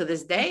is to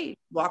this day,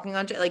 walking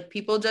on like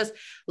people just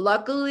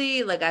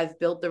luckily, like I've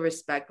built the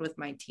respect with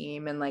my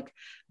team and like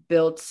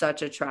built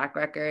such a track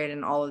record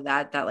and all of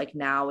that like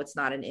now it's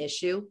not an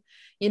issue,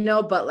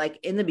 but like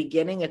in the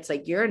beginning, it's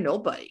like you're a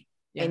nobody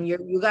and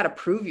you got to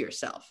prove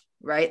yourself,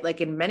 right?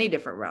 Like in many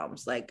different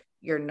realms, like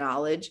your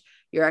knowledge,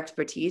 your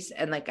expertise.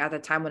 And like at the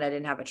time when I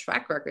didn't have a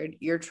track record,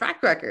 your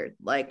track record,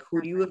 like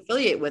who do you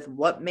affiliate with?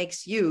 What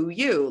makes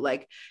you?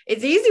 Like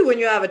it's easy when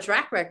you have a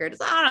track record.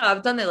 It's, I don't know,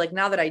 I've done it like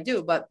now that I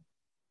do, but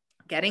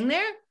getting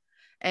there.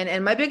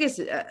 And my biggest,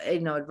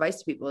 advice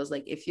to people is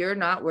like, if you're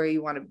not where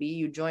you want to be,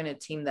 you join a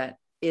team that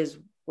is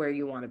where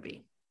you want to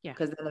be. Yeah.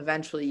 Because then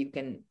eventually you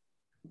can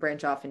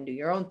branch off and do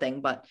your own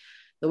thing. But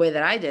the way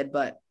that I did,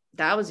 but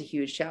that was a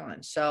huge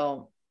challenge.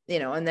 So,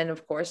 and then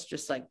of course,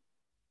 just like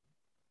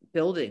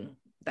building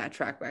that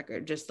track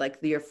record, just like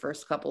your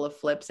first couple of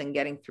flips and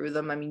getting through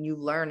them. I mean, you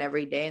learn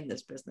every day in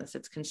this business.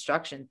 It's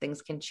construction.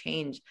 Things can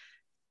change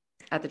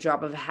at the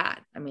drop of a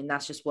hat. I mean,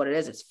 that's just what it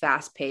is. It's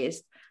fast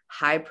paced,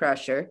 high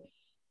pressure,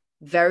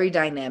 very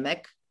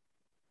dynamic,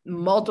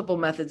 multiple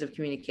methods of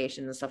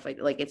communication and stuff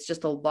like it's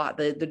just a lot.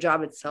 The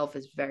job itself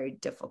is very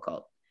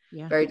difficult.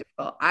 Yeah. Very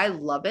difficult. I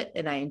love it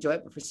and I enjoy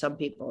it, but for some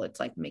people it's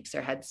like makes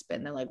their head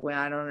spin. They're like, well,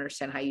 I don't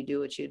understand how you do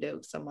what you do.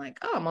 So I'm like,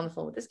 oh, I'm on the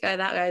phone with this guy,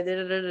 that guy,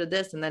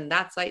 this, and then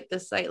that site,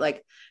 this site.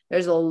 Like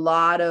there's a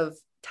lot of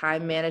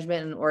time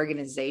management and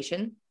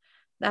organization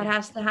that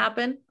has to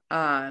happen.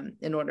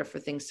 in order for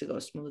things to go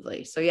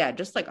smoothly. So yeah,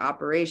 just like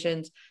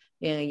operations,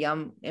 being a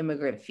young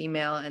immigrant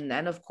female, and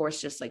then of course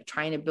just like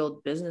trying to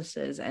build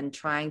businesses and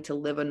trying to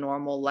live a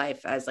normal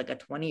life as like a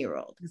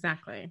 20-year-old.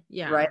 Exactly.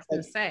 Yeah. Right. I was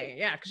gonna say,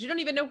 yeah, because you don't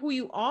even know who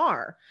you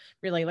are,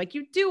 really. Like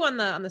you do on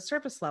the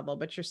surface level,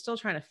 but you're still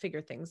trying to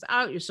figure things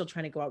out. You're still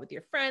trying to go out with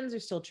your friends. You're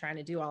still trying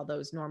to do all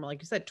those normal,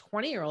 like you said,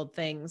 20-year-old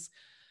things.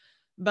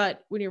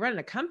 But when you're running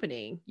a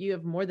company, you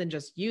have more than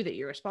just you that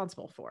you're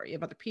responsible for. You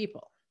have other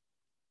people.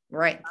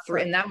 Right.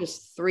 And that was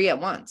three at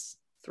once,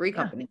 three Yeah.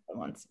 companies at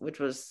once, which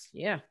was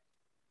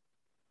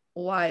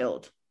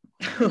wild.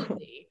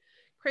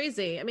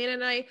 Crazy. I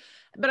mean,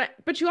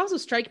 but you also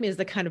strike me as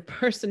the kind of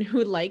person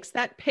who likes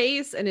that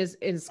pace and is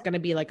going to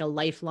be like a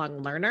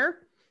lifelong learner.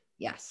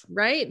 Yes.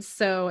 Right.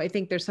 So I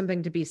think there's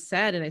something to be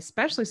said. And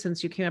especially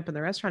since you came up in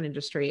the restaurant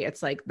industry,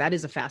 it's like, that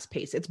is a fast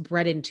pace. It's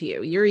bred into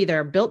you. You're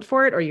either built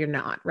for it or you're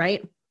not.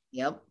 Right.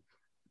 Yep.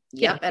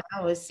 Yeah. And I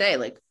always say,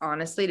 like,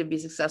 honestly, to be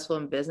successful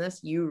in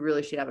business, you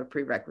really should have a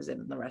prerequisite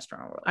in the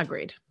restaurant world.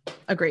 Agreed.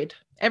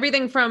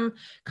 Everything from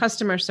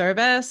customer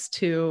service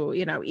to,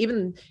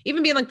 even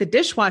being like the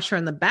dishwasher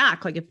in the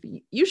back. Like if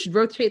you should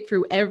rotate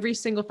through every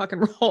single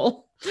fucking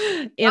role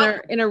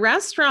in a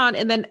restaurant.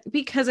 And then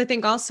because I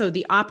think also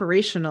the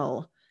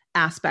operational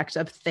aspect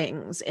of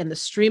things and the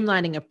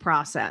streamlining of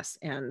process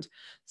and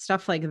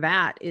stuff like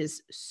that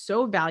is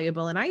so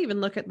valuable. And I even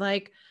look at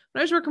like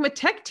when I was working with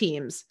tech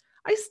teams,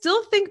 I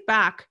still think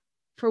back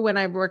for when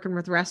I'm working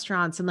with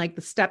restaurants and like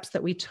the steps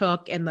that we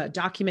took and the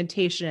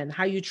documentation and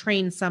how you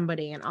train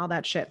somebody and all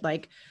that shit.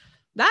 Like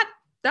that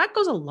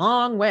goes a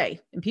long way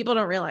and people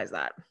don't realize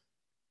that.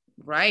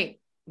 Right.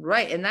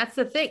 And that's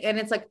the thing. And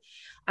it's like,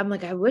 I'm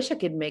like, I wish I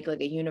could make like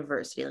a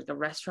university, like a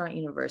restaurant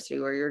university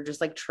where you're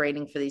just like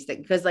training for these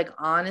things. Because like,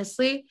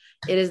 honestly,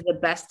 it is the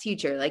best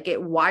teacher. Like it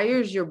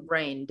wires your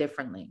brain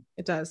differently.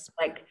 It does.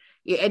 Like,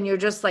 and you're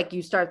just like,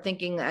 you start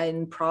thinking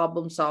in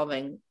problem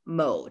solving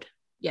mode.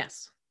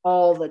 Yes.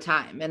 All the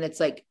time. And it's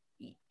like,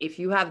 if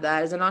you have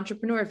that as an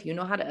entrepreneur, if you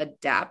know how to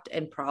adapt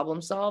and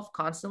problem solve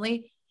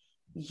constantly,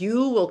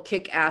 you will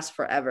kick ass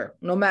forever,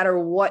 no matter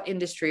what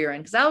industry you're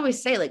in. Because I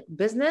always say, like,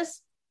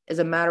 business is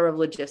a matter of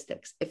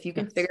logistics. If you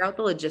can figure out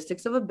the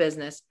logistics of a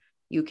business,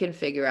 you can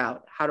figure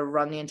out how to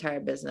run the entire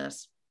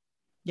business.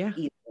 Yeah.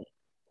 Easily.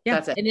 Yeah.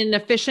 That's it. In an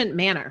efficient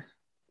manner.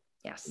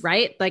 Yes.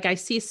 Right. Like I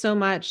see so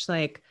much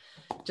like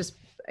just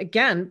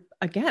again,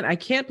 I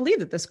can't believe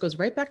that this goes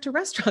right back to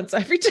restaurants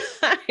every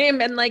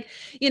time. And like,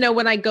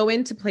 when I go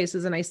into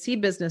places and I see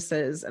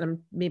businesses and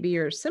maybe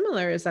you're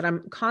similar is that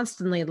I'm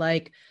constantly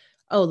like,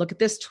 oh, look at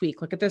this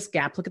tweak, look at this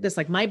gap, look at this.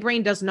 Like my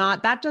brain does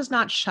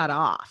not shut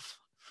off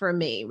for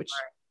me, which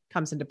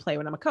comes into play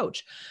when I'm a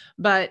coach.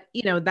 But,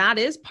 that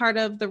is part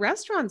of the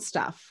restaurant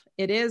stuff.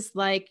 It is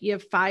like you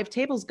have 5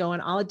 tables going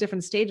all at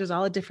different stages,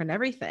 all at different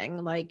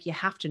everything. Like you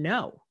have to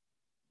know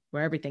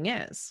where everything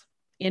is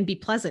and be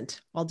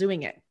pleasant while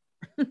doing it,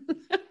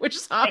 which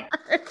is hard.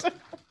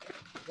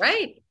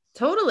 Right.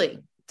 Totally.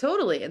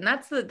 And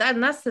that's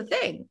the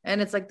thing.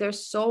 And it's like,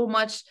 there's so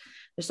much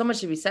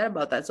to be said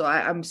about that. So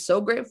I'm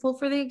so grateful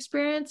for the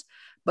experience,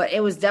 but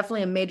it was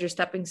definitely a major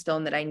stepping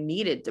stone that I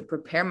needed to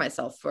prepare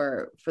myself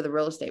for the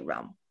real estate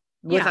realm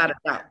without a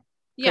doubt.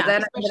 Yeah.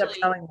 Then I ended up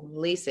selling and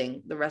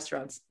leasing the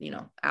restaurants,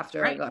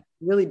 after I got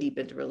really deep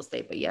into real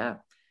estate, but yeah.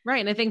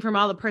 Right. And I think from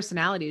all the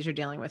personalities you're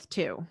dealing with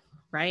too,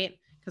 right?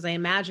 Because I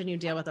imagine you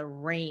deal with a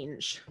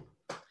range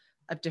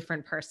of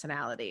different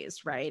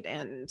personalities, right?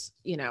 And,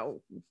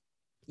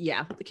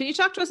 yeah. Can you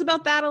talk to us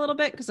about that a little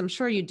bit? Because I'm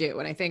sure you do.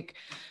 And I think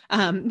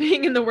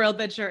being in the world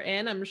that you're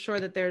in, I'm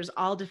sure that there's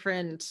all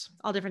different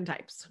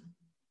types.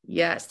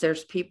 Yes.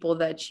 There's people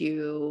that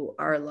you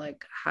are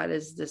like, how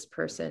does this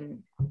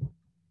person,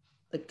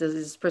 like, does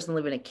this person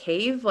live in a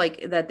cave?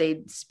 Like that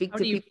they speak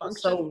to people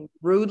function? So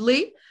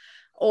rudely.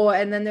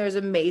 And then there's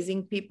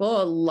amazing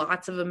people,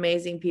 lots of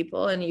amazing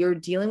people, and you're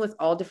dealing with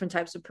all different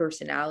types of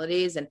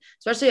personalities. And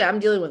especially I'm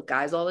dealing with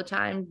guys all the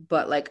time,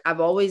 but like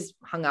I've always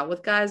hung out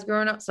with guys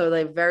growing up. So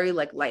they're very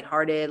like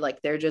lighthearted.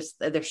 Like they're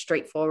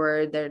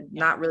straightforward. They're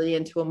not really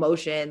into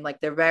emotion. Like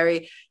they're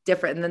very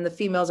different. And then the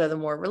females are the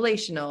more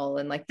relational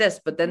and like this,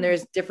 but then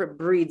there's different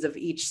breeds of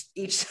each.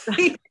 It's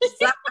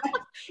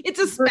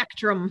a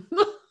spectrum.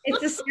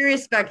 It's a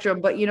serious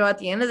spectrum, but at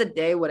the end of the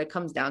day, what it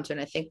comes down to,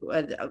 and I think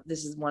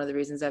this is one of the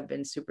reasons I've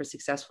been super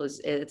successful, is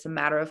it's a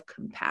matter of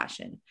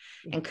compassion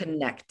and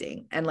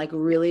connecting and like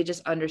really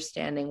just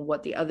understanding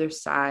what the other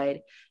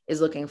side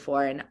is looking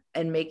for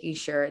and making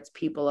sure it's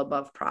people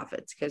above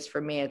profits. Because for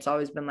me, it's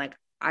always been like,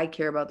 I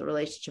care about the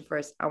relationship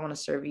first. I want to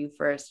serve you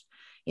first,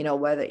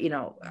 whether,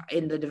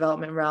 in the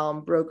development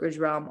realm, brokerage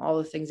realm, all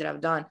the things that I've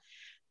done.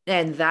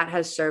 And that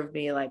has served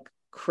me like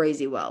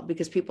crazy well,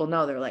 because people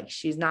know, they're like,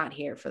 she's not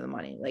here for the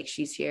money. Like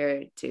she's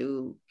here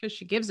because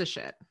she gives a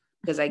shit.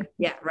 Because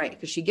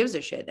she gives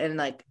a shit. And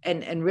like,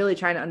 and really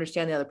trying to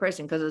understand the other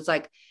person. Because it's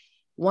like,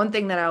 one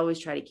thing that I always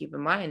try to keep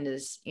in mind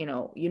is,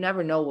 you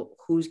never know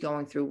who's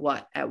going through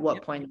what at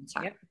what point in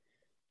time.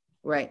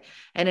 Right.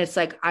 And it's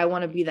like, I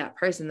want to be that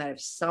person that if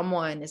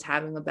someone is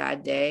having a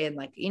bad day and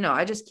like,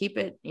 I just keep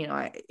it,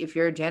 if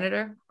you're a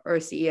janitor or a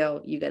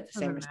CEO, you get the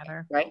same respect,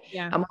 right?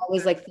 Yeah. I'm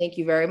always like, thank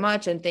you very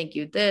much. And thank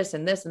you this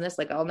and this and this.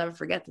 Like, I'll never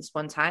forget this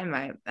one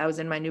time I was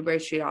in my Newbury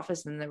Street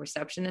office and the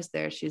receptionist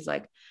there, she's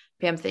like,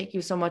 Pam, thank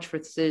you so much for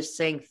just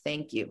saying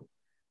thank you.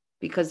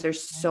 Because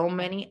there's so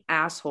many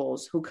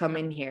assholes who come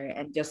in here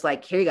and just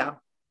like, here you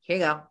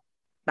go.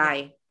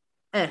 Bye.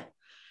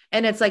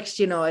 And it's like,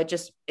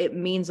 it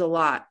means a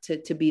lot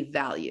to be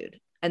valued.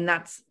 And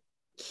that's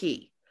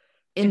key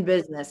in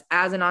business.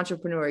 As an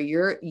entrepreneur,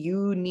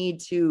 you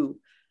need to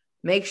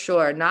make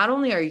sure not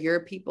only are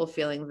your people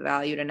feeling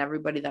valued and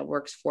everybody that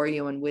works for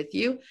you and with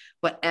you,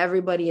 but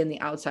everybody in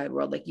the outside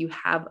world, like you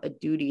have a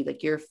duty,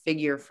 like you're a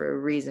figure for a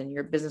reason,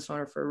 you're a business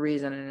owner for a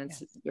reason. And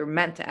you're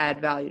meant to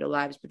add value to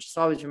lives, but just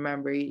always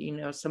remember,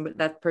 somebody,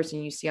 that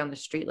person you see on the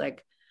street,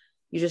 like,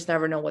 you just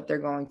never know what they're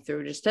going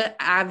through, just to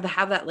have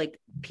that like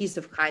piece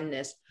of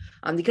kindness,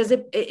 because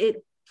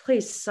it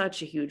plays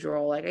such a huge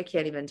role. Like, I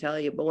can't even tell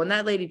you, but when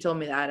that lady told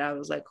me that, I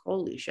was like,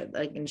 holy shit.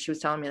 Like, and she was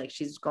telling me like,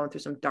 she's going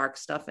through some dark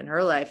stuff in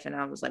her life. And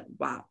I was like,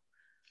 wow.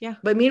 Yeah.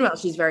 But meanwhile,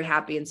 she's very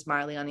happy and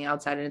smiley on the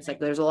outside. And it's like,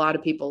 there's a lot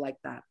of people like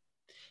that.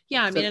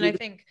 Yeah. I mean, and I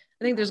think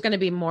there's going to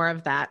be more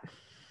of that,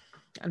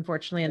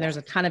 unfortunately. And there's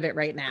a ton of it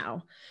right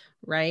now,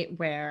 right?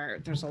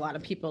 Where there's a lot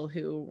of people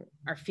who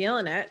are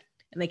feeling it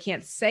and they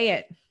can't say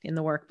it in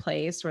the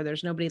workplace, or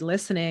there's nobody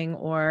listening,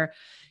 or,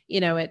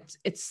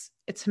 it's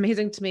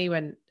amazing to me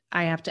when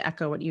I have to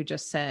echo what you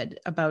just said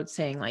about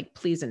saying like,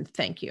 please and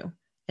thank you,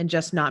 and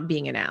just not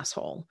being an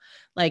asshole.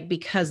 Like,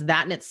 because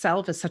that in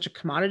itself is such a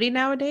commodity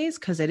nowadays,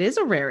 because it is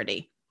a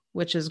rarity,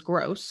 which is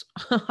gross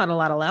on a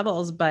lot of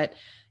levels. But,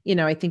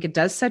 I think it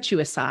does set you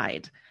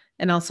aside.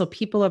 And also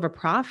people over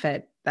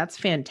profit, that's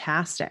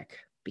fantastic,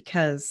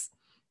 because,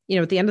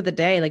 at the end of the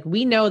day, like,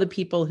 we know the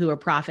people who are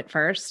profit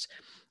first,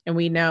 and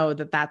we know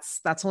that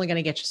that's only going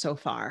to get you so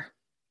far.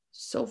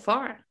 So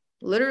far,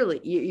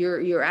 literally,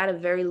 you're at a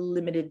very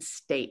limited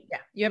state. Yeah,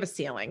 you have a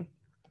ceiling.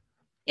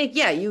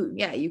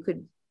 You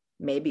could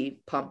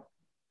maybe pump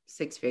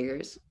 6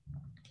 figures,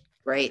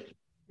 right?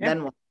 Yeah.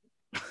 Then what?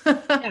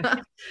 Yeah.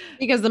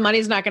 Because the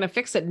money's not going to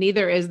fix it.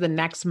 Neither is the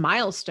next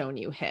milestone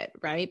you hit,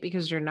 right?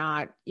 Because you're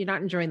not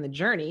enjoying the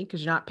journey,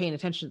 because you're not paying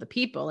attention to the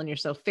people, and you're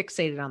so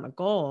fixated on the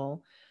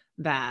goal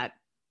that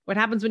what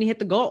happens when you hit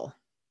the goal?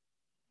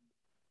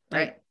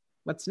 Right.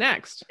 What's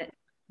next?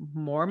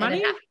 More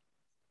money?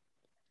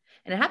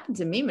 And it happened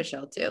to me,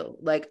 Michelle, too.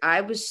 Like,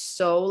 I was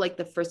so, like,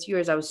 the first few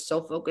years I was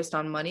so focused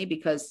on money,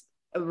 because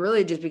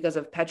really just because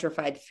of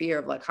petrified fear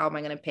of like, how am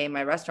I going to pay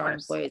my restaurant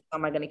employees? How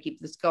am I going to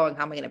keep this going?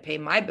 How am I going to pay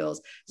my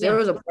bills? So there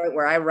was a point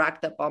where I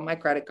racked up all my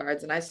credit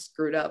cards and I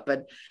screwed up,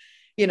 and,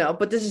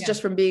 but this is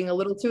just from being a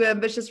little too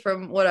ambitious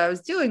from what I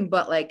was doing.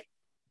 But like,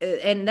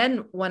 and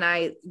then when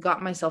I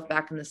got myself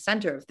back in the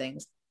center of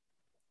things,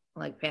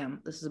 like,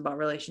 Pam, this is about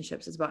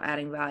relationships. It's about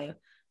adding value.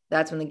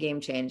 That's when the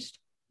game changed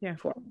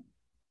for me.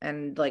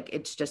 And like,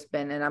 it's just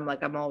been, and I'm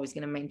like, I'm always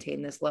going to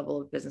maintain this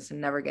level of business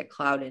and never get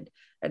clouded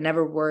and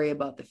never worry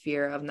about the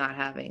fear of not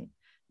having,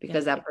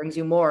 because that brings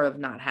you more of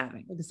not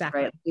having.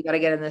 Exactly. Right? You got to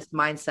get in this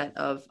mindset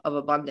of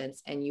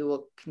abundance, and you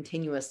will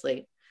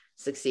continuously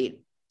succeed.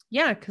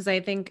 Yeah. Cause I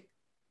think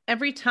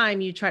every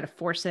time you try to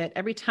force it,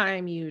 every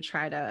time you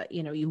try to,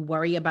 you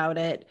worry about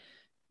it,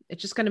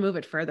 it's just going to move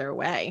it further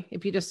away.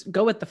 If you just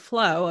go with the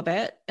flow of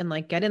it and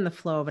like get in the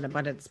flow of an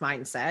abundance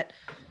mindset,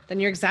 then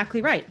you're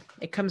exactly right.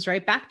 It comes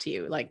right back to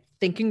you. Like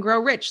Think and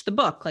Grow Rich, the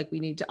book, like we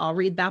need to all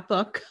read that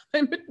book,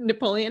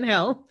 Napoleon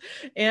Hill,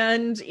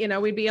 and,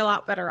 we'd be a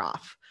lot better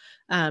off.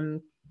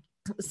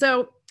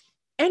 So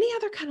any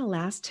other kind of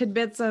last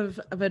tidbits of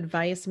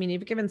advice? I mean,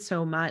 you've given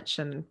so much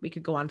and we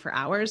could go on for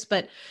hours,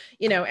 but,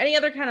 any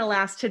other kind of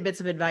last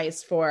tidbits of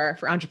advice for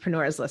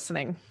entrepreneurs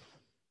listening?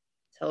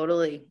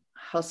 Totally.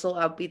 Hustle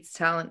outbeats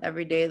talent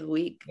every day of the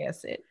week.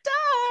 Yes, it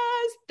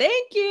does.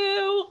 Thank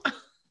you.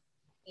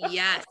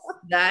 Yes,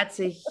 that's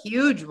a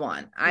huge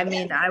one. I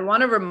mean, I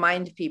want to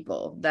remind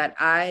people that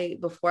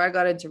before I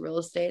got into real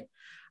estate,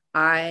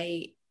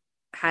 I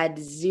had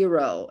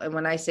zero. And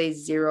when I say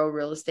zero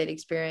real estate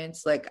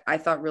experience, like I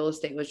thought real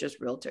estate was just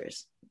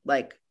realtors.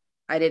 Like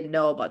I didn't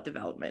know about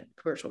development,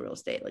 commercial real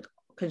estate, like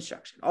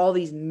construction, all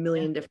these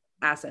million different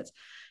assets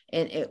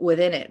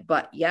within it.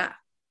 But yeah,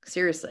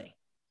 seriously,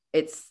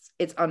 it's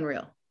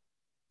unreal.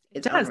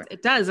 It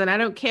does. And I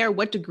don't care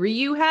what degree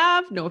you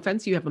have. No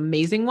offense, you have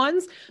amazing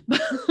ones,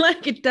 but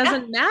like, it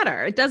doesn't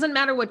matter. It doesn't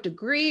matter what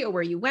degree or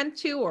where you went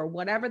to or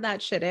whatever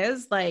that shit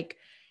is. Like,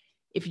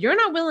 if you're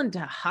not willing to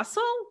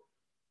hustle,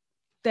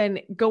 then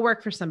go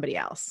work for somebody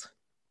else.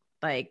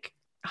 Like,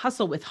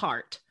 hustle with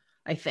heart,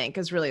 I think,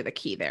 is really the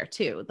key there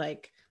too.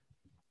 Like,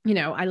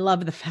 I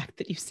love the fact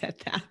that you said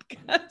that,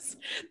 because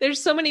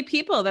there's so many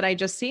people that I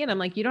just see and I'm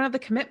like, you don't have the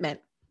commitment.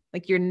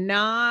 Like, you're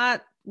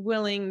not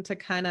willing to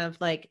kind of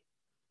like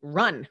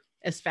run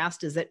as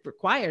fast as it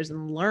requires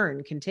and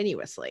learn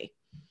continuously.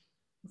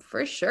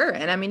 For sure.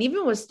 And I mean,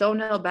 even with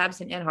Stonehill,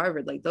 Babson, and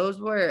Harvard, like those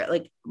were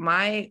like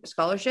my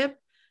scholarship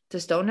to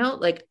Stonehill,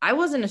 like I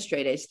wasn't a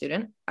straight A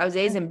student. I was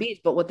A's and B's,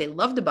 but what they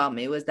loved about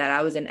me was that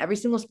I was in every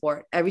single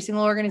sport, every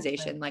single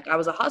organization. Like I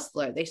was a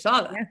hustler. They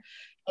saw that.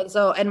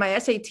 And my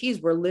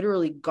SATs were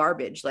literally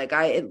garbage. Like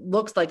it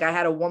looks like I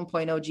had a 1.0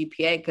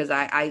 GPA because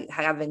I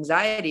have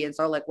anxiety. And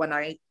so like when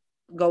I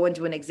go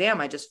into an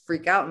exam, I just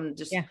freak out and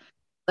just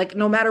like,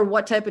 no matter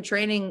what type of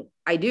training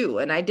I do.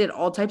 And I did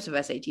all types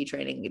of SAT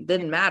training. It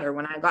didn't matter.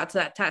 When I got to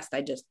that test,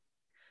 I just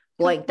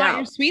blanked out.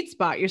 Your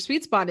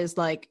sweet spot is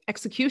like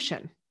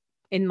execution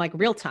in like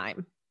real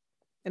time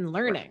and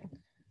learning.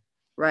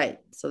 Right.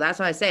 So that's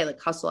why I say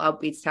like hustle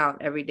outbeats talent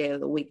every day of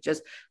the week.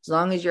 Just as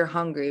long as you're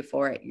hungry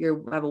for it,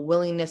 you have a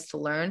willingness to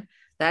learn.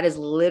 That is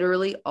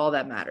literally all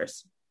that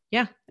matters.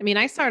 Yeah. I mean,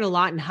 I started a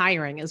lot in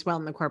hiring as well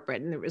in the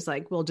corporate, and it was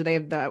like, well, do they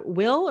have the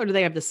will or do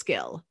they have the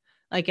skill?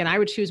 Like, and I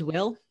would choose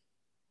will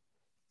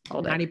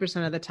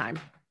 90% of the time,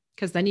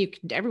 because then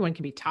everyone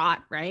can be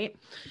taught. Right.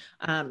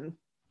 All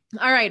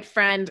right,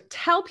 friend,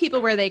 tell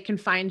people where they can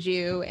find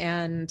you,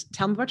 and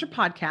tell them about your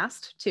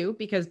podcast too,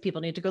 because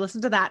people need to go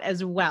listen to that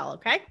as well.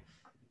 Okay.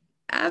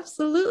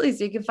 Absolutely.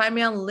 So you can find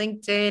me on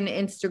LinkedIn,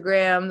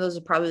 Instagram. Those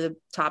are probably the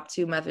top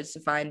two methods to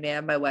find me. I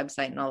have my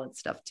website and all that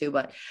stuff too.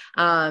 But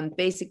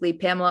basically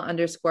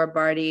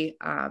Pamela_Bardhi,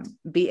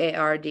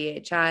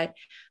 Bardhi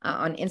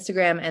on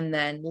Instagram, and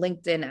then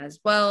LinkedIn as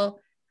well,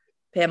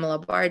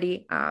 Pamela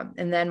Bardhi.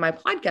 And then my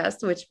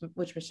podcast,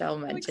 which Michelle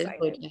mentioned,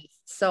 which is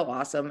so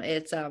awesome.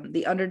 It's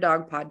the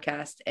Underdog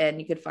Podcast, and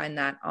you could find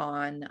that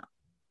on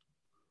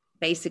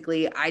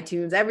basically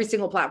iTunes, every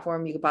single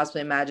platform you could possibly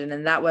imagine.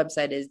 And that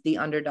website is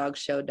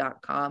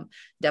theunderdogshow.com.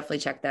 Definitely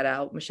check that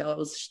out.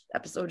 Michelle's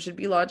episode should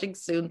be launching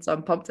soon, so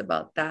I'm pumped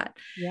about that.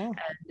 Yeah.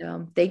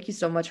 And thank you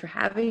so much for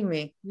having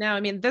me. No, I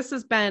mean, this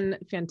has been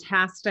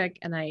fantastic.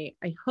 And I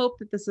hope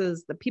that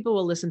that people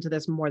will listen to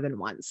this more than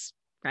once,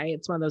 right?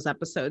 It's one of those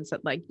episodes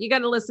that like, you got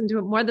to listen to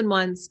it more than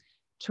once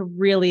to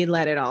really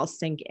let it all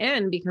sink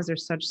in, because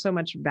there's so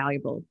much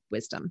valuable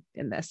wisdom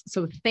in this.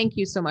 So thank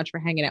you so much for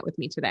hanging out with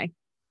me today.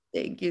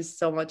 Thank you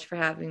so much for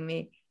having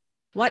me.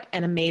 What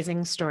an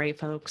amazing story,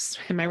 folks.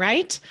 Am I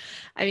right?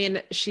 I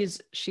mean, she's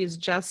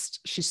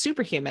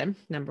superhuman.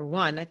 Number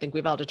one, I think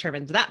we've all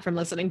determined that from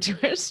listening to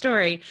her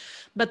story,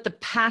 but the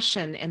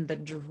passion and the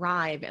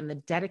drive and the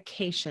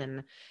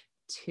dedication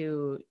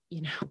to,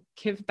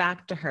 give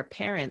back to her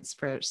parents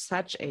for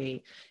such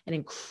an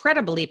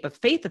incredible leap of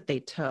faith that they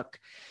took,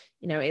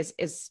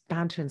 is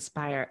bound to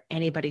inspire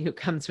anybody who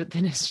comes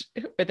within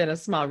a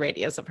small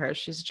radius of her.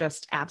 She's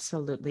just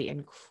absolutely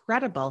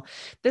incredible.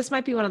 This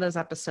might be one of those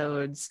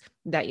episodes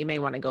that you may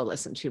want to go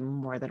listen to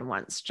more than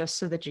once, just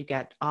so that you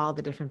get all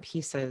the different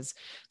pieces,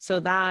 so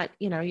that,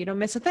 you don't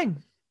miss a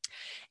thing.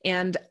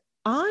 And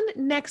on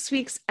next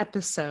week's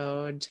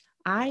episode,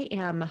 I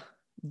am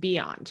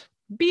beyond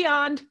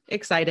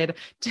excited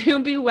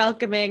to be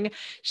welcoming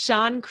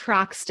Sean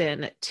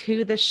Croxton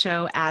to the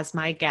show as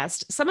my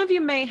guest. Some of you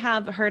may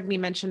have heard me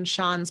mention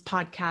Sean's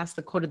podcast,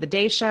 The Quote of the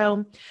Day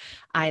Show.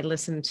 I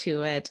listen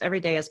to it every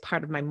day as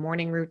part of my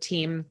morning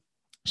routine.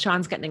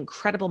 Sean's got an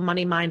incredible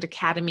Money Mind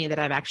Academy that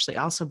I've actually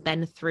also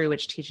been through,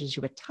 which teaches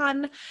you a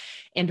ton.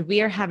 And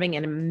we are having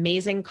an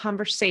amazing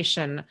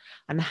conversation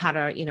on how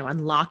to,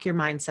 unlock your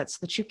mindset so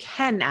that you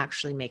can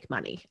actually make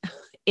money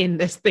in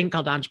this thing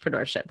called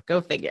entrepreneurship.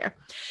 Go figure.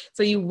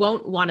 So you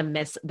won't want to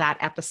miss that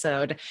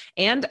episode.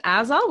 And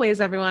as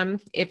always, everyone,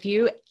 if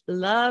you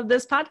love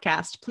this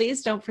podcast,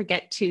 please don't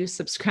forget to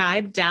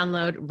subscribe,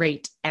 download,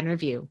 rate, and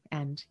review.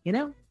 And,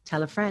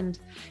 tell a friend,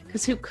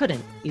 because who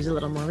couldn't use a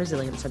little more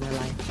resilience in their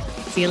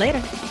life? See you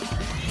later.